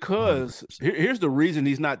 because here's the reason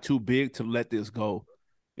he's not too big to let this go.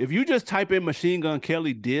 If you just type in Machine Gun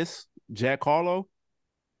Kelly diss Jack Harlow,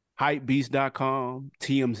 hypebeast.com,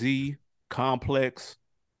 TMZ, Complex,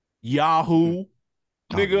 Yahoo,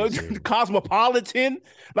 nigga, Cosmopolitan.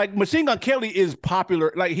 Like, Machine Gun Kelly is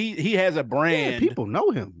popular. Like, he has a brand. Yeah, people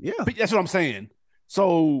know him. Yeah. That's what I'm saying.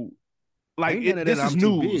 So, like, this is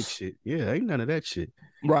news. Shit. Yeah, ain't none of that shit.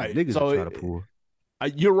 Right. Niggas so try to pull.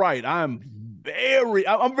 You're right. I'm very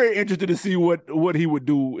interested to see what he would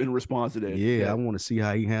do in response to that. Yeah, I want to see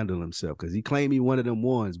how he handled himself, because he claimed he one of them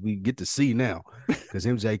ones we get to see now. Because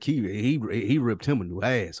MGK, he ripped him a new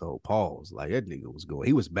asshole. Pause. Like, that nigga was going.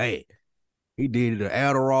 He was bad. He did the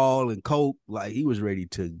Adderall and Coke. Like, he was ready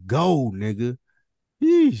to go, nigga.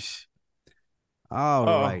 Yeesh. All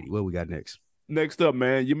right. What we got next? Next up,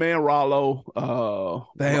 man, your man Rollo.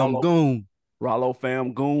 Goon. Rollo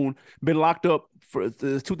Fam Goon. Been locked up for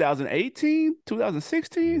 2018,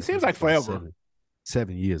 2016. Yeah, seems like forever.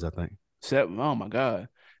 7 years, I think. 7. Oh my God.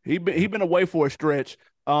 He been away for a stretch.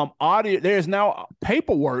 There's now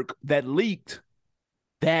paperwork that leaked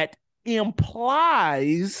that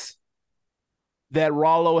implies that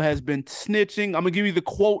Rollo has been snitching. I'm gonna give you the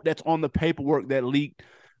quote that's on the paperwork that leaked.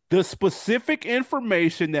 The specific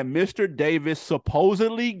information that Mr. Davis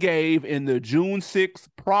supposedly gave in the June 6th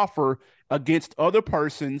proffer against other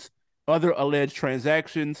persons, other alleged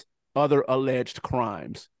transactions, other alleged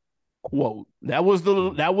crimes. Quote. That was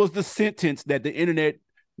the sentence that the internet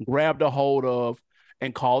grabbed a hold of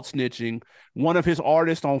and called snitching. One of his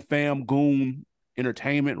artists on Fam Goon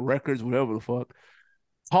Entertainment Records, whatever the fuck,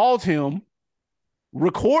 called him,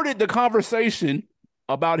 recorded the conversation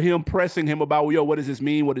about him pressing him about, yo, what does this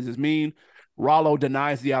mean? What does this mean? Rollo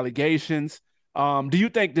denies the allegations. Do you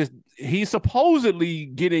think he's supposedly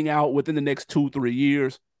getting out within the next 2-3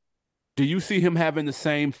 years? Do you see him having the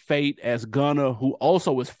same fate as Gunna, who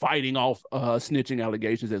also is fighting off snitching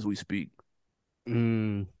allegations as we speak?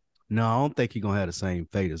 No, I don't think he's going to have the same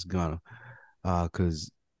fate as Gunna, because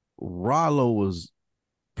Rollo was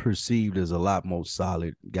perceived as a lot more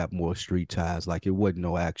solid, got more street ties. Like, it wasn't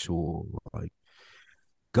no actual, like,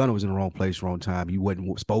 Gunna was in the wrong place, wrong time. He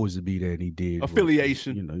wasn't supposed to be there, and he did.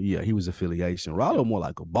 Affiliation. Yeah, he was affiliation. Rollo more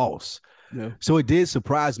like a boss. Yeah. So it did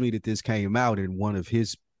surprise me that this came out, and one of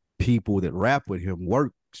his people that rap with him,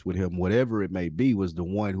 works with him, whatever it may be, was the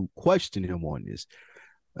one who questioned him on this.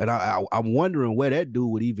 And I'm wondering where that dude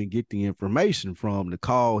would even get the information from to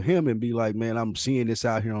call him and be like, man, I'm seeing this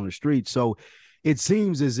out here on the street. So it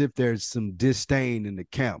seems as if there's some disdain in the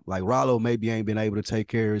camp. Like Rollo maybe ain't been able to take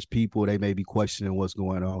care of his people. They may be questioning what's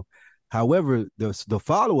going on. However, the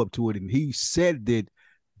follow-up to it, and he said that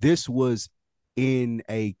this was in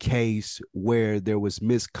a case where there was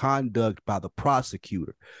misconduct by the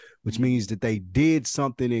prosecutor, which means that they did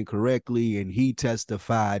something incorrectly, and he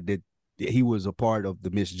testified that he was a part of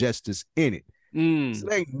the misjustice in it. So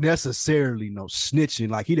they ain't necessarily no snitching.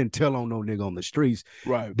 Like, he didn't tell on no nigga on the streets.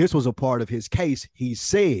 Right. This was a part of his case. He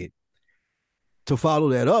said, to follow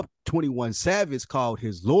that up, 21 Savage called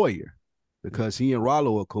his lawyer because he and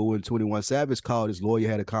Rollo are cool, and 21 Savage called his lawyer,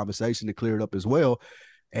 had a conversation to clear it up as well.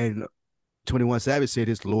 And 21 Savage said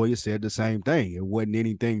his lawyer said the same thing. It wasn't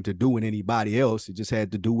anything to do with anybody else. It just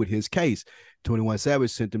had to do with his case. 21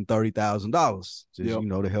 Savage sent him $30,000 just,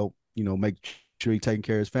 to help, make sure he's taking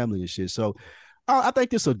care of his family and shit. So I think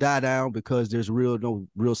this will die down because there's no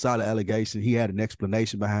real solid allegation. He had an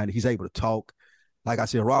explanation behind it. He's able to talk. Like I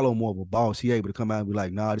said, Rollo more of a boss. He able to come out and be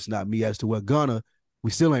like, nah, this is not me. As to what Gunna,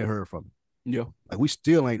 we still ain't heard from him. Yeah. Like, we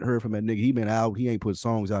still ain't heard from that nigga. He been out. He ain't put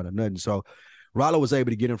songs out or nothing. So Rollo was able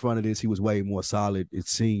to get in front of this. He was way more solid, it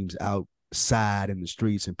seems, outside in the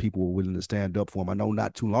streets, and people were willing to stand up for him. I know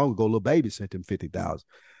not too long ago, Lil Baby sent him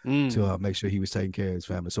 $50,000 to make sure he was taking care of his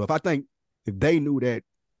family. So if they knew that,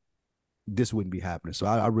 this wouldn't be happening. So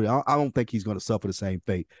I don't think he's going to suffer the same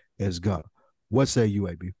fate as Gunna. What say you,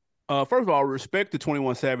 AB? First of all, respect to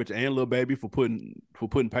 21 Savage and Lil Baby for putting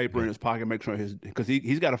paper in his pocket, make sure because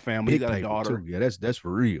he's got a family, he's got a daughter. Too. Yeah, that's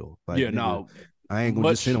for real. Like, yeah, nigga, no, I ain't gonna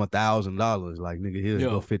just send him $1,000. Like, nigga, he'll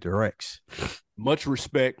go fit the Rex. Much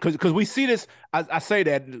respect, because we see this. I say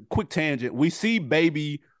that, quick tangent. We see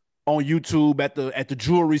Baby on YouTube at the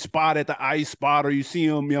jewelry spot, at the ice spot, or you see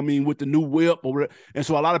him, with the new whip, and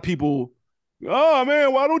so a lot of people, oh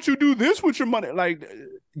man, why don't you do this with your money? Like,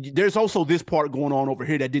 there's also this part going on over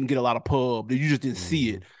here that didn't get a lot of pub, that you just didn't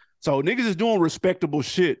see it. So niggas is doing respectable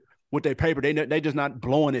shit with their paper. They just not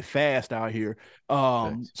blowing it fast out here.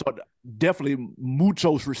 So definitely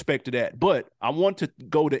muchos respect to that. But I want to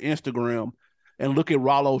go to Instagram and look at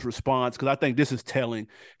Rollo's response, because I think this is telling.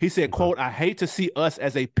 He said, quote, "I hate to see us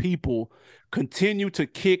as a people continue to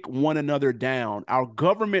kick one another down. Our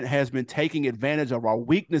government has been taking advantage of our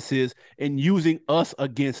weaknesses and using us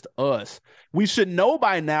against us. We should know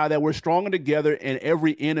by now that we're stronger together and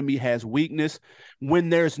every enemy has weakness. When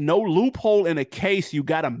there's no loophole in a case, you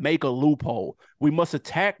got to make a loophole. We must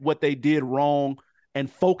attack what they did wrong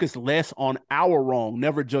and focus less on our wrong.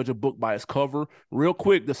 Never judge a book by its cover." Real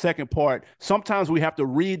quick, the second part. Sometimes we have to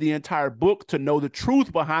read the entire book to know the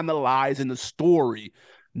truth behind the lies in the story.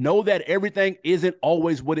 Know that everything isn't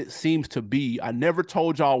always what it seems to be. I never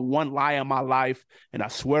told y'all one lie in my life, and I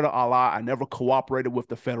swear to Allah, I never cooperated with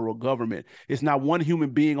the federal government. It's not one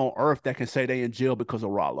human being on earth that can say they in jail because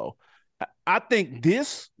of Rollo. I think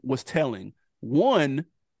this was telling. One,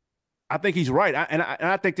 I think he's right.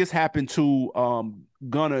 I think this happened to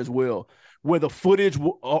Gunna as well, where the footage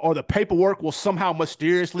or the paperwork will somehow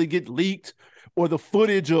mysteriously get leaked, or the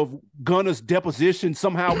footage of Gunna's deposition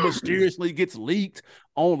somehow mysteriously gets leaked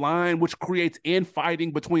online, which creates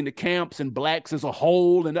infighting between the camps and blacks as a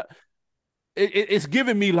whole. And it's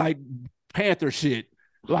giving me like Panther shit.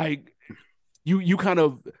 Like, you kind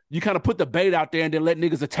of put the bait out there and then let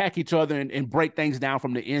niggas attack each other and break things down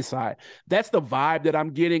from the inside. That's the vibe that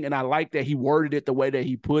I'm getting, and I like that he worded it the way that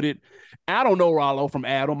he put it. I don't know Rollo from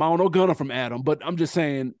Adam. I don't know Gunna from Adam, but I'm just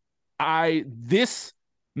saying, this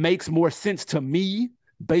makes more sense to me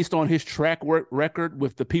based on his track record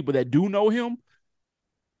with the people that do know him,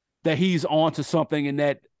 that he's on to something, and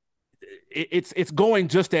that it's going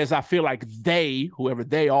just as I feel like whoever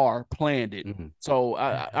they are, planned it. So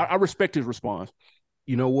I respect his response.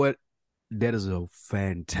 You know what? That is a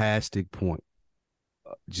fantastic point.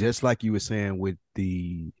 Just like you were saying with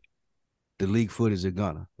the leak footage of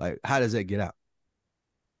Gunna. Like, how does that get out?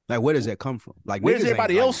 Like, where does that come from? Like, where's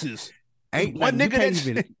everybody else's? Ain't one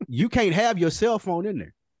nigga you can't have your cell phone in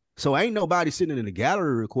there. So ain't nobody sitting in the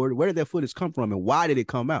gallery recording. Where did that footage come from, and why did it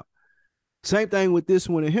come out? Same thing with this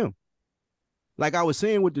one and him. Like I was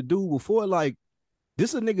saying with the dude before, like,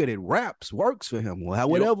 this is a nigga that raps, works for him, or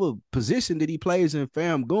whatever position that he plays in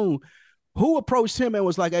Fam Goon. Who approached him and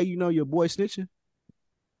was like, "Hey, your boy snitching?"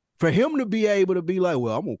 For him to be able to be like,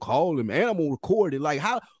 "Well, I'm gonna call him and I'm gonna record it." Like,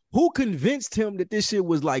 Who convinced him that this shit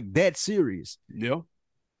was like that serious? Yeah.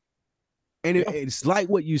 And it's like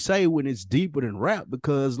what you say when it's deeper than rap,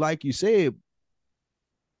 because like you said,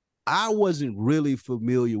 I wasn't really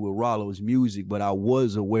familiar with Rollo's music, but I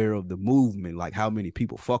was aware of the movement, like how many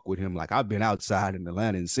people fuck with him. Like I've been outside in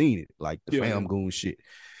Atlanta and seen it, like the fam goon shit.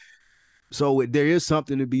 So there is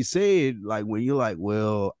something to be said, like when you're like,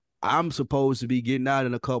 well, I'm supposed to be getting out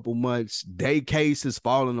in a couple months. Their case is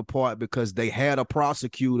falling apart because they had a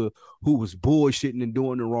prosecutor who was bullshitting and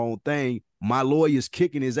doing the wrong thing. My lawyer's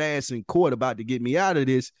kicking his ass in court about to get me out of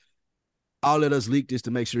this. I'll let us leak this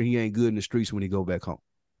to make sure he ain't good in the streets when he go back home.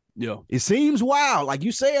 Yeah. It seems wild. Like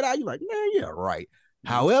you say it out, you're like, man, yeah, right.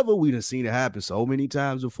 However, we done seen it happen so many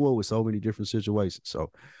times before with so many different situations.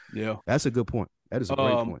 So yeah, that's a good point. That is a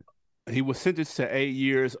great point. He was sentenced to 8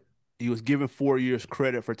 years. He was given 4 years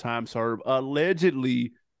credit for time served.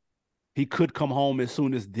 Allegedly, he could come home as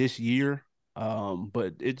soon as this year.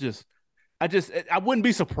 But I wouldn't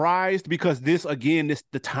be surprised because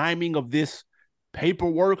the timing of this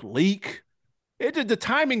paperwork leak, the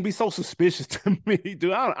timing be so suspicious to me,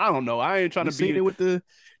 dude. I don't know. I ain't trying to be it with the.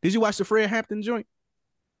 Did you watch the Fred Hampton joint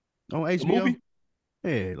on HBO? The movie?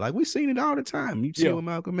 Yeah, like we seen it all the time. You see with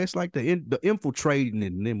Malcolm X, like the infiltrating,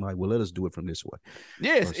 and then like, well, let us do it from this way.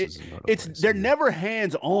 Yes, they're never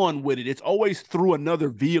hands on with it. It's always through another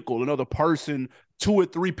vehicle, another person, 2 or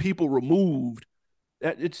 3 people removed.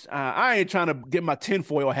 I ain't trying to get my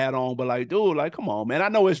tinfoil hat on, but like, dude, like, come on, man. I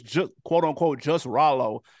know it's just quote unquote just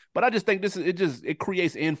Rollo, but I just think it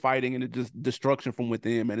creates infighting and it just destruction from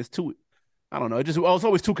within, man. It's too, I don't know. It's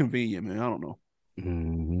always too convenient, man. I don't know.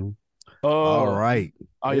 Mm-hmm. All right.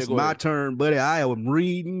 It's my turn, buddy. I am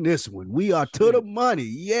reading this one. We are to the money.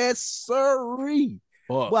 Yes, sirree.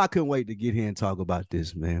 Well, I couldn't wait to get here and talk about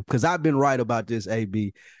this, man, because I've been right about this,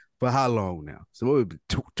 AB, for how long now? So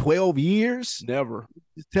 12 years? Never.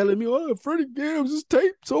 He's telling me, oh, Freddie Gibbs, his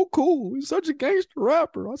tape so cool. He's such a gangster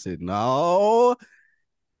rapper. I said, no,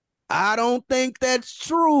 I don't think that's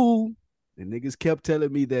true. And niggas kept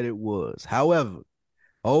telling me that it was. However,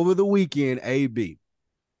 over the weekend, AB,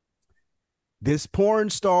 this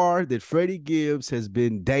porn star that Freddie Gibbs has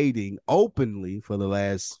been dating openly for the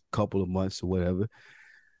last couple of months or whatever,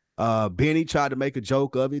 Benny tried to make a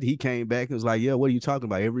joke of it. He came back and was like, yeah, what are you talking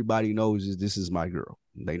about? Everybody knows this is my girl.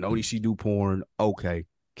 They know that she do porn. Okay,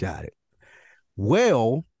 got it.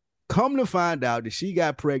 Well, come to find out that she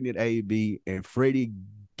got pregnant, AB, and Freddie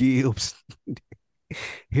Gibbs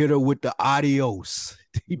hit her with the adios.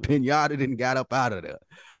 He pinataed and got up out of there.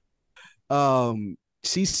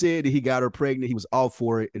 She said that he got her pregnant. He was all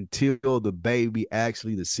for it until the baby,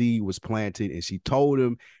 actually the seed was planted, and she told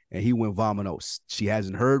him, and he went vamonos. She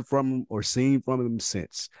hasn't heard from him or seen from him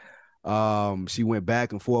since. She went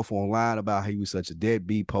back and forth online about how he was such a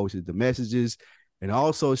deadbeat, posted the messages, and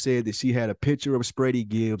also said that she had a picture of Freddie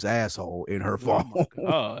Gibbs' asshole in her phone. Oh my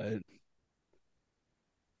God.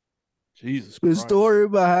 Jesus Christ. The story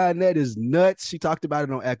behind that is nuts. She talked about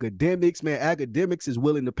it on Academics. Man, Academics is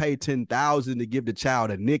willing to pay $10,000 to give the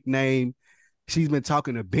child a nickname. She's been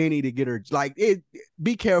talking to Benny to get her, like,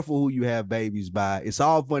 be careful who you have babies by. It's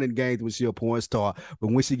all fun and games when she's a porn star,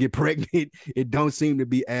 but when she get pregnant, it don't seem to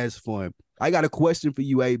be as fun. I got a question for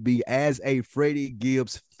you, AB. As a Freddie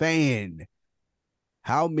Gibbs fan,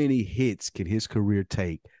 how many hits can his career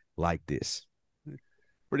take like this?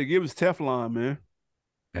 Freddie Gibbs Teflon, man.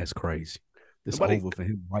 That's crazy. It's over for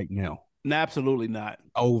him right now. No, absolutely not.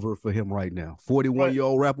 Over for him right now.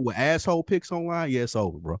 41-year-old rapper with asshole pics online. Yeah, it's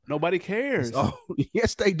over, bro. Nobody cares.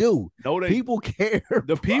 Yes, they do. No, people care.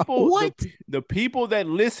 The people, what? The people that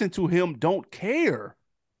listen to him don't care.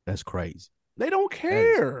 That's crazy. They don't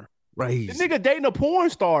care. Crazy. The nigga dating a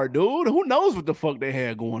porn star, dude. Who knows what the fuck they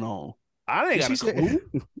had going on? I ain't got a clue.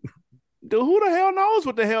 Dude, who the hell knows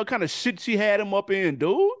what the hell kind of shit she had him up in,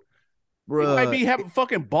 dude? Bruh, he might be having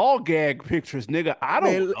fucking ball gag pictures, nigga. I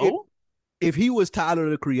don't know. If he was Tyler,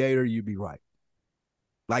 the Creator, you'd be right.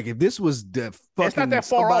 Like, if this was the fucking it's not that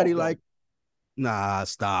far somebody off, like, nah,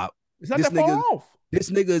 stop. It's not that far off. This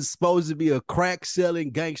nigga is supposed to be a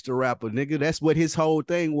crack-selling gangster rapper, nigga. That's what his whole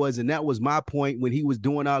thing was, and that was my point when he was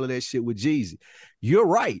doing all of that shit with Jeezy. You're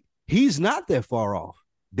right. He's not that far off.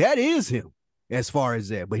 That is him as far as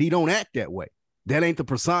that, but he don't act that way. That ain't the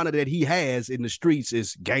persona that he has in the streets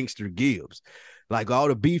is Gangster Gibbs. Like all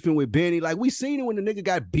the beefing with Benny. Like we seen it when the nigga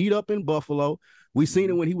got beat up in Buffalo. We seen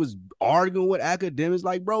it when he was arguing with Academics.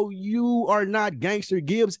 Like, bro, you are not Gangster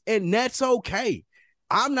Gibbs, and that's okay.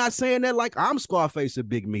 I'm not saying that like I'm Scarface or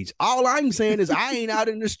Big Meech. All I'm saying is I ain't out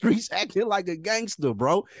in the streets acting like a gangster,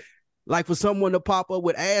 bro. Like for someone to pop up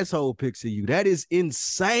with asshole pics of you, that is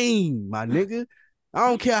insane, my nigga. I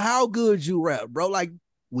don't care how good you rap, bro. Like,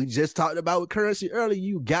 we just talked about with Currency earlier.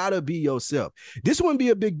 You gotta be yourself. This wouldn't be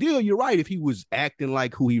a big deal. You're right if he was acting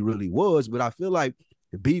like who he really was, but I feel like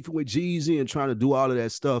beefing with Jeezy and trying to do all of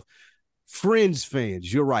that stuff. Fringe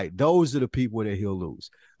fans, you're right. Those are the people that he'll lose.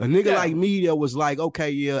 A nigga like me that was like, okay,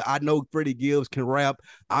 yeah, I know Freddie Gibbs can rap.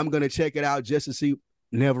 I'm gonna check it out just to see.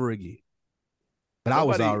 Never again. But I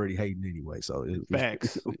was already hating anyway, so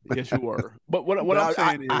facts. Yes, you were. But what I'm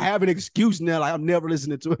saying is, I have an excuse now. Like I'm never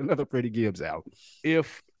listening to another Freddie Gibbs album.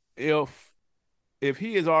 If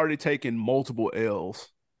he has already taken multiple L's,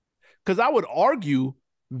 because I would argue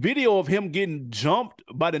video of him getting jumped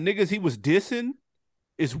by the niggas he was dissing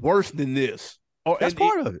is worse than this. Or that's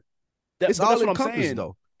part of it. That's all it covers,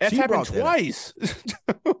 though. That's happened twice.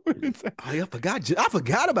 I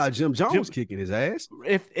forgot about Jim Jones kicking his ass.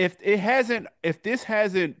 If this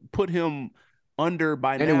hasn't put him under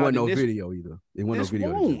by now, and it wasn't no video either. It wasn't no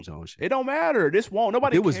video of Jim Jones shit. It don't matter. This won't.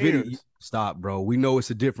 Nobody cares. Video. Stop, bro. We know it's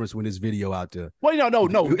a difference when there's video out there. Well,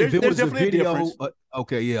 no. There's definitely a difference.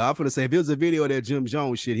 Okay, yeah. I'm gonna say if it was a video of that Jim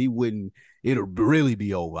Jones shit, it'll really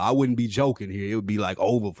be over. I wouldn't be joking here. It would be like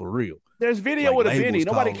over for real. There's video with a Vinny.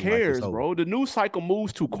 Nobody cares, bro. The news cycle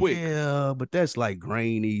moves too quick. Yeah, but that's like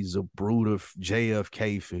Granny's a brutal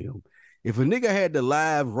JFK film. If a nigga had the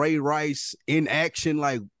live Ray Rice in action,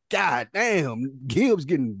 like, god damn, Gibbs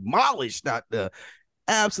getting demolished out there.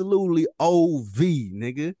 Absolutely OV,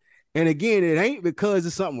 nigga. And again, it ain't because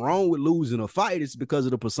there's something wrong with losing a fight. It's because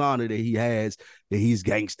of the persona that he has, that he's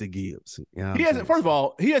Gangsta Gibbs. You know first of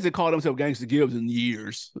all, he hasn't called himself Gangsta Gibbs in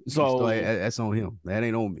years. So that's on him. That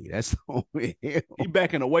ain't on me. That's on him. He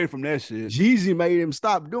backing away from that shit. Jeezy made him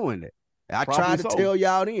stop doing that. I tried to tell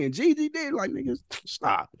y'all then. Jeezy did, like, niggas,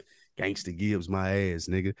 stop. Gangsta Gibbs my ass,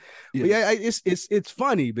 nigga. Yeah. But yeah, it's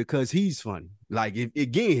funny because he's funny. Like,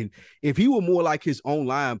 if he were more like his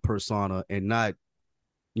online persona and not,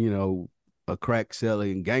 a crack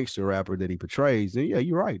selling gangster rapper that he portrays, then yeah,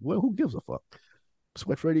 you're right. Well, who gives a fuck? That's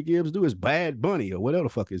what Freddie Gibbs do is Bad Bunny or whatever the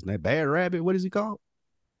fuck is that? Bad Rabbit? What is he called?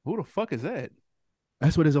 Who the fuck is that?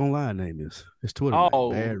 That's what his online name is. His Twitter name.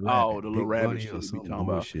 Bad Rabbit, the little rabbit shit we talking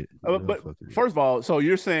about. Shit. But first of all, so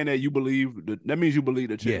you're saying that you believe that means you believe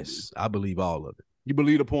the chick? Yes, I believe all of it. You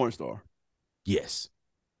believe the porn star? Yes,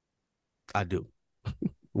 I do.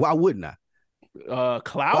 Why wouldn't I?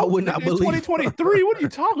 Clout? Why wouldn't I believe 2023? What are you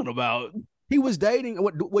talking about? He was dating.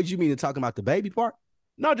 What you mean? Talking about the baby part?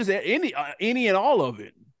 No, just any and all of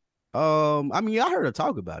it. I mean, I heard her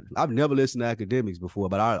talk about it. I've never listened to Academics before,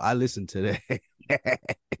 but I listened to that.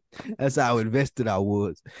 That's how invested I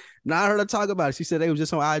was. Now I heard her talk about it. She said they was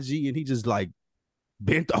just on IG and he just like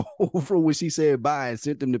bent over when she said bye and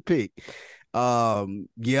sent them the pic.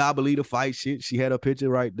 Yeah, I believe the fight shit. She had a picture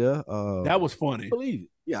right there. That was funny. I believe it.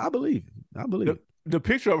 Yeah, I believe it. The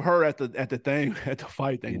picture of her at the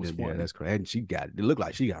fight thing was funny. Yeah, that's crazy. And it looked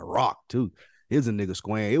like she got rocked too. Here's a nigga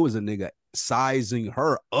squaring. It was a nigga sizing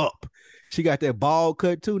her up. She got that ball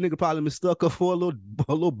cut too. Nigga probably mistook her for a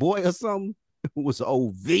little boy or something. It was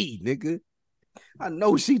OV, nigga. I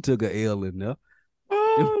know she took a L in there.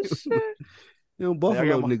 Oh shit.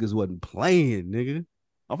 Buffalo niggas wasn't playing, nigga.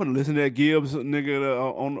 I'm gonna listen to that Gibbs nigga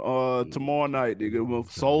on tomorrow night, nigga.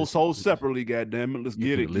 Sold separately, goddamn it. Let's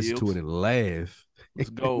get it. Listen to it and laugh.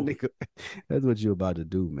 Let's go. Nigga, that's what you're about to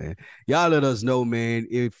do, man. Y'all let us know, man,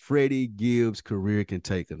 if Freddie Gibbs' career can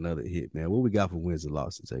take another hit, man. What we got for wins and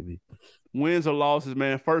losses, AB? Wins or losses,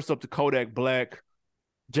 man. First up to Kodak Black.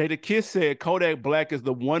 Jadakiss said Kodak Black is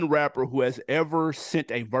the one rapper who has ever sent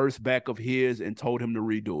a verse back of his and told him to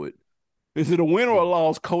redo it. Is it a win or a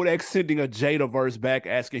loss? Kodak sending a Jada verse back,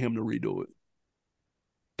 asking him to redo it.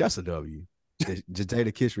 That's a W.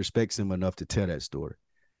 Jadakiss respects him enough to tell that story.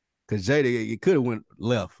 Because Jada, it could have went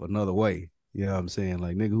left another way. You know what I'm saying?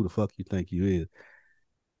 Like, nigga, who the fuck you think you is?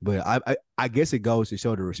 But I guess it goes to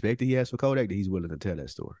show the respect that he has for Kodak that he's willing to tell that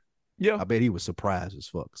story. Yeah. I bet he was surprised as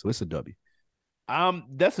fuck. So it's a W.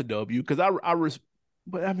 That's a W because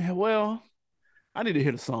but I mean, well, I need to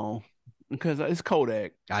hear the song because it's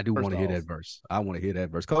Kodak. I do want to hear that verse. I want to hear that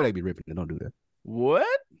verse. Kodak be ripping it. Don't do that. What?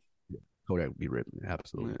 Kodak be ripping it.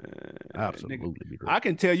 Absolutely. Absolutely nigga, be ripping. I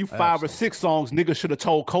can tell you 5 or 6 songs niggas should have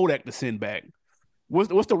told Kodak to send back.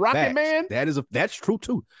 What's the Rocket Man? That's true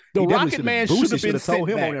too. The Rocket Man should have been told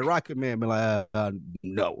him back. On that Rocket Man, be like,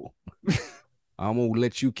 no. I'm gonna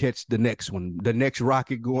let you catch the next one. The next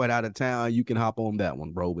rocket going out of town, you can hop on that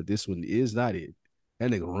one, bro. But this one is not it. That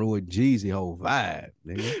nigga ruined Jeezy whole vibe,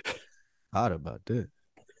 nigga. Hot about that.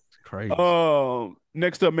 It's crazy.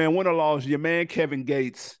 Next up, man, win or loss, your man Kevin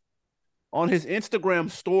Gates on his Instagram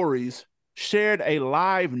stories shared a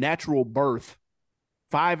live natural birth.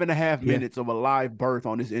 5.5 minutes of a live birth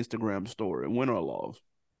on his Instagram story. Win or loss?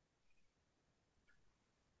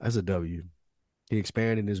 That's a W. He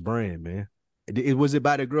expanding his brand, man. Was it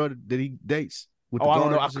by the girl that he dates with Oh, the I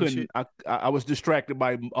don't know. I gardens and couldn't. shit? I was distracted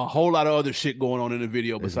by a whole lot of other shit going on in the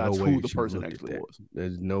video There's no besides way who the that you person looked at actually that. was.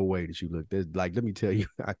 There's no way that you looked. There's like, let me tell you,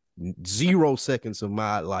 0 seconds of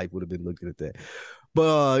my life would have been looking at that.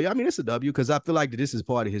 But I mean, it's a W because I feel like this is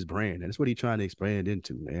part of his brand, and that's what he's trying to expand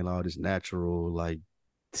into, man. All this natural, like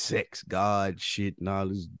sex, God shit, and all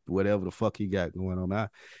this whatever the fuck he got going on. I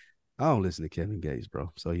don't listen to Kevin Gates, bro.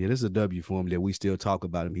 So yeah, this is a W for him that we still talk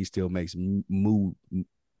about him. He still makes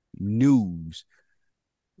news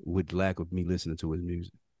with lack of me listening to his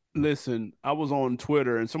music. Listen, I was on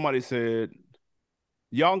Twitter and somebody said,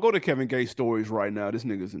 "Y'all go to Kevin Gates stories right now. This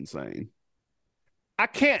nigga's insane." I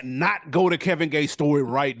can't not go to Kevin Gates' story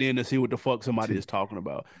right then to see what the fuck somebody is talking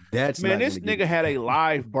about. That's Man, not this gonna get nigga had a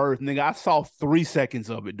live birth, nigga. I saw 3 seconds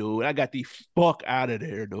of it, dude. I got the fuck out of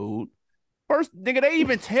there, dude. First, nigga, they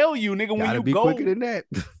even tell you, nigga, when gotta you be go, quicker than that.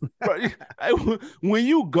 when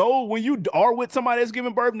you are with somebody that's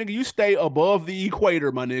giving birth, nigga, you stay above the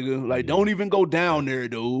equator, my nigga. Like, don't even go down there,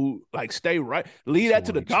 dude. Like, stay right. Leave that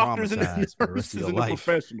to the doctors and the for the rest of nurses your and the life.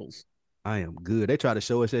 professionals. I am good. They tried to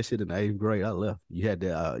show us that shit in the 8th grade. I left. You had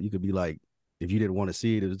to. You could be like, if you didn't want to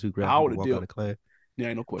see it, it was too graphic. I You would could have walk out dipped. of class. Yeah,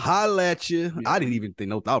 ain't no question. Holla at you. Yeah. I didn't even think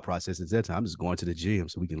no thought process at that time. I'm just going to the gym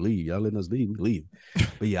so we can leave. Y'all letting us leave, we leave.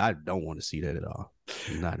 But yeah, I don't want to see that at all.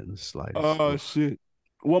 Not in the slightest. Oh shit.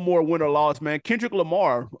 One more winner loss, man. Kendrick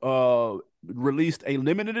Lamar released a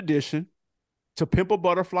limited edition To Pimp a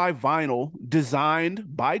Butterfly vinyl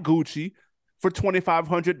designed by Gucci for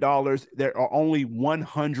 $2,500. There are only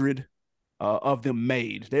 100 of them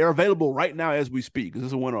made. They are available right now as we speak. Is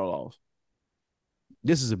this a winner or loss?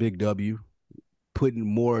 This is a big W. Putting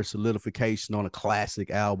more solidification on a classic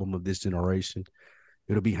album of this generation.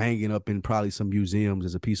 It'll be hanging up in probably some museums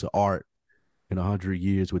as a piece of art in 100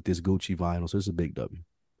 years with this Gucci vinyl. So it's a big W.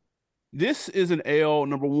 This is an L.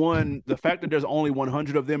 Number one, the fact that there's only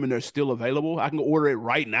 100 of them and they're still available. I can order it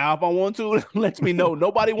right now if I want to. Lets me know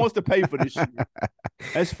nobody wants to pay for this shit.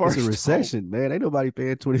 That's first. It's a recession, man. Ain't nobody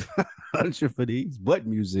paying $2,500 for these but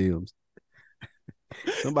museums.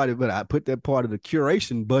 Somebody better I put that part of the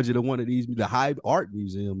curation budget of one of these, the high art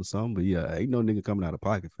museum or something. But yeah, ain't no nigga coming out of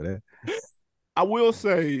pocket for that. I will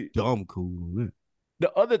say, dumb cool. Man.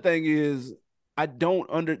 The other thing is, I don't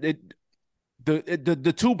under it.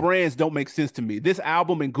 The two brands don't make sense to me. This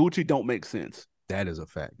album and Gucci don't make sense. That is a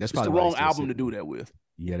fact. That's it's probably the wrong album to do that with.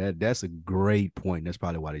 Yeah, that's a great point. That's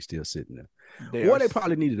probably why they're still sitting there. Or they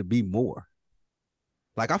probably needed to be more.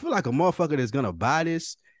 Like, I feel like a motherfucker that's gonna buy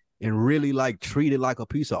this and really like treat it like a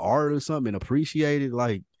piece of art or something and appreciate it,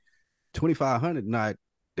 like $2,500, not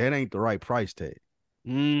that ain't the right price tag.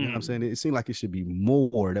 You know what I'm saying? It seems like it should be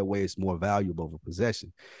more. That way it's more valuable of a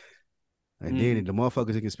possession. And then the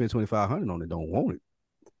motherfuckers that can spend $2,500 on it don't want it.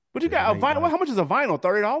 But you got a vinyl. How much is a vinyl?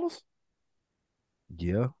 $30?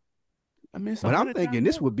 Yeah. I mean, but I'm thinking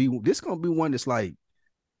this gonna be one that's like,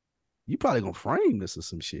 you probably gonna frame this or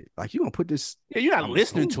some shit. Like, you gonna put this. Yeah, you're not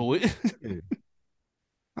listening to it. Yeah.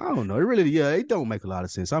 I don't know. It really, it don't make a lot of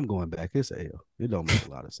sense. I'm going back. It's a L. It don't make a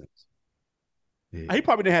lot of sense. Yeah. He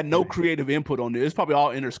probably didn't have no creative input on this. It's probably all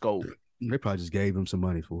Interscope. They probably just gave him some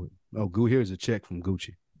money for it. Oh, here's a check from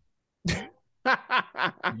Gucci.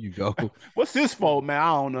 You go. What's this for, man?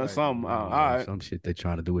 I don't know. Something. All right. Some shit they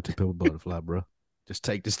trying to do with the Pimp a Butterfly, bro. Just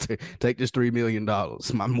take this $3 million.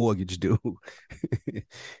 My mortgage due.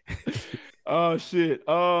 Oh shit.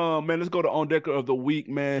 Man, let's go to On Decker of the Week,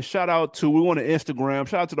 man. Shout out to, we want to Instagram.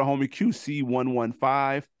 Shout out to the homie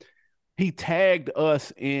QC115. He tagged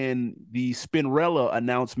us in the Spinrilla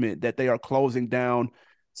announcement that they are closing down.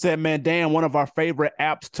 Said, man, damn, one of our favorite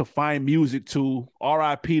apps to find music to.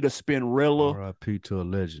 R.I.P. to Spinrilla. R.I.P. to a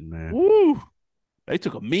legend, man. Woo. They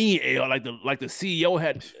took a mean L. Like the CEO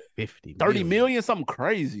had 30 million, something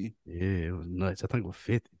crazy. Yeah, it was nuts. I think it was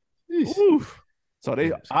 50. Oof. So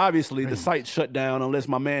they obviously the site shut down unless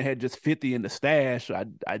my man had just 50 in the stash.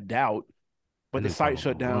 I doubt. But the site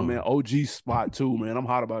shut down, man. OG spot too, man. I'm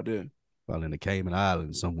hot about that. Probably in the Cayman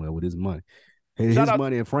Islands somewhere with his money. His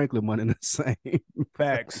money and Franklin money the same.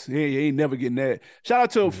 Facts. Yeah, you ain't never getting that. Shout out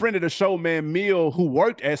to a friend of the show, man, Mill, who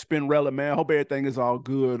worked at Spinrilla, man. Hope everything is all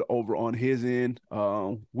good over on his end.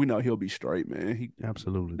 We know he'll be straight, man. He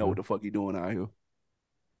absolutely know what the fuck he doing out here.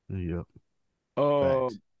 Yep.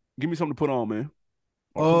 Give me something to put on, man.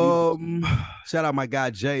 Shout out my guy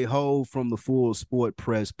Jay Ho from the Full Sport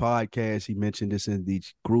Press podcast. He mentioned this in the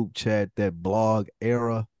group chat, that Blog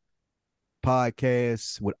Era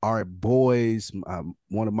podcast with our boys.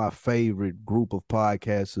 One of my favorite group of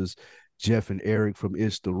podcasters, Jeff and Eric from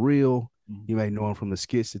It's the Real. You may know them from the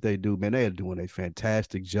skits that they do. Man, they are doing a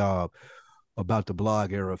fantastic job about the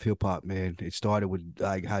blog era of hip hop, man. It started with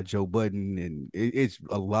like how Joe Budden, and it's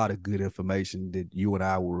a lot of good information that you and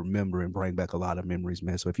I will remember and bring back a lot of memories,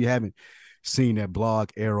 man. So if you haven't seen that blog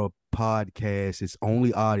era podcast, it's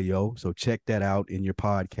only audio, so check that out in your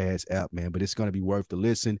podcast app, man. But it's going to be worth the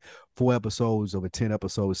listen. 4 episodes of a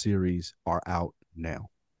 10-episode series are out now.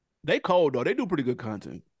 They cold though. They do pretty good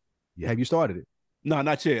content. Yeah, have you started it? No,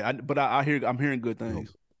 not yet. But I'm hearing good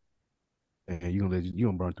things. And you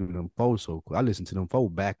gonna burn through them foes so quick. I listened to them foes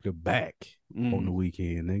back to back on the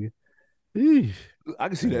weekend, nigga. Eesh. I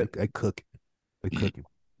can see that. They cooking. They cooking.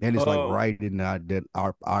 And it's like right in our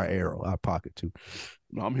era, our pocket too.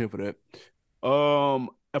 No, I'm here for that.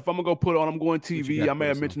 If I'm gonna go put on, I'm going TV. I may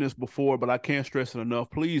have mentioned this before, but I can't stress it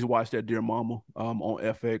enough. Please watch that Dear Mama on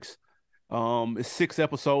FX. It's 6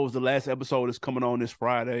 episodes. The last episode is coming on this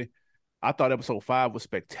Friday. I thought episode 5 was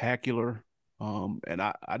spectacular. And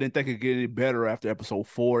I didn't think it could get any better after episode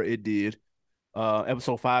 4. It did.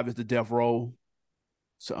 Episode 5 is the death row.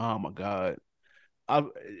 So, oh my God.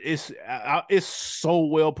 It's so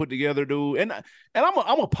well put together, dude. And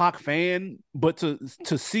I'm a Pac fan, but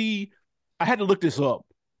to see, I had to look this up.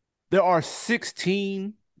 There are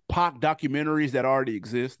 16 Pac documentaries that already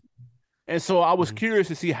exist. And so I was curious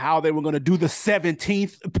to see how they were going to do the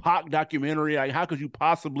 17th Pac documentary. Like, how could you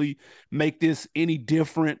possibly make this any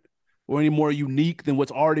different or any more unique than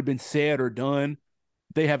what's already been said or done?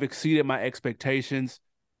 They have exceeded my expectations.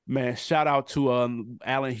 Man, shout out to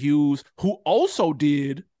Alan Hughes, who also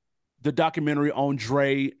did the documentary on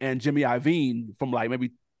Dre and Jimmy Iovine from like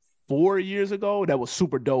maybe 4 years ago. That was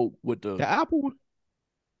super dope with the Apple one.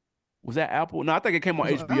 Was that Apple? No, I think it came on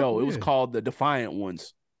HBO. Apple, yeah. It was called The Defiant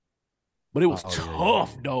Ones. But it was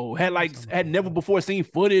tough though. Had never before seen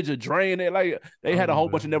footage of Dre, and they had a whole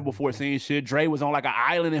bunch of never before seen shit. Dre was on like an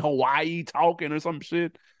island in Hawaii talking or some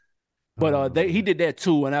shit. But he did that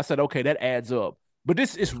too, and I said, okay, that adds up. But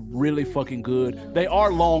this is really fucking good. They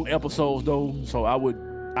are long episodes though, so I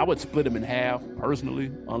would split them in half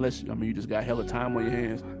personally, unless you just got hella time on your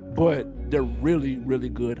hands. But they're really, really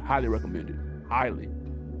good. Highly recommended. Highly.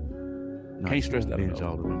 Can't stress that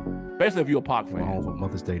enough. Especially if you're a Pac fan. Home for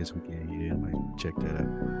Mother's Day this weekend. Yeah, I might check that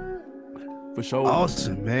out. For sure.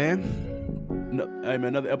 Awesome, man. No, hey, man,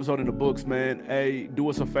 another episode in the books, man. Hey, do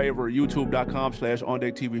us a favor,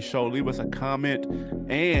 youtube.com/OnDeckTV Show. Leave us a comment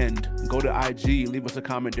and go to IG. Leave us a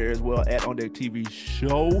comment there as well at OnDeckTV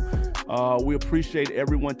Show. We appreciate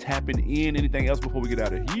everyone tapping in. Anything else before we get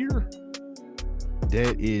out of here?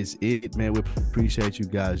 That is it, man. We appreciate you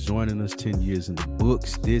guys joining us. 10 years in the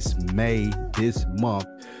books this month.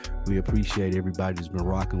 We appreciate everybody who's been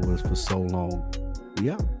rocking with us for so long.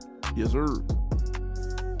 We out. Yes, sir.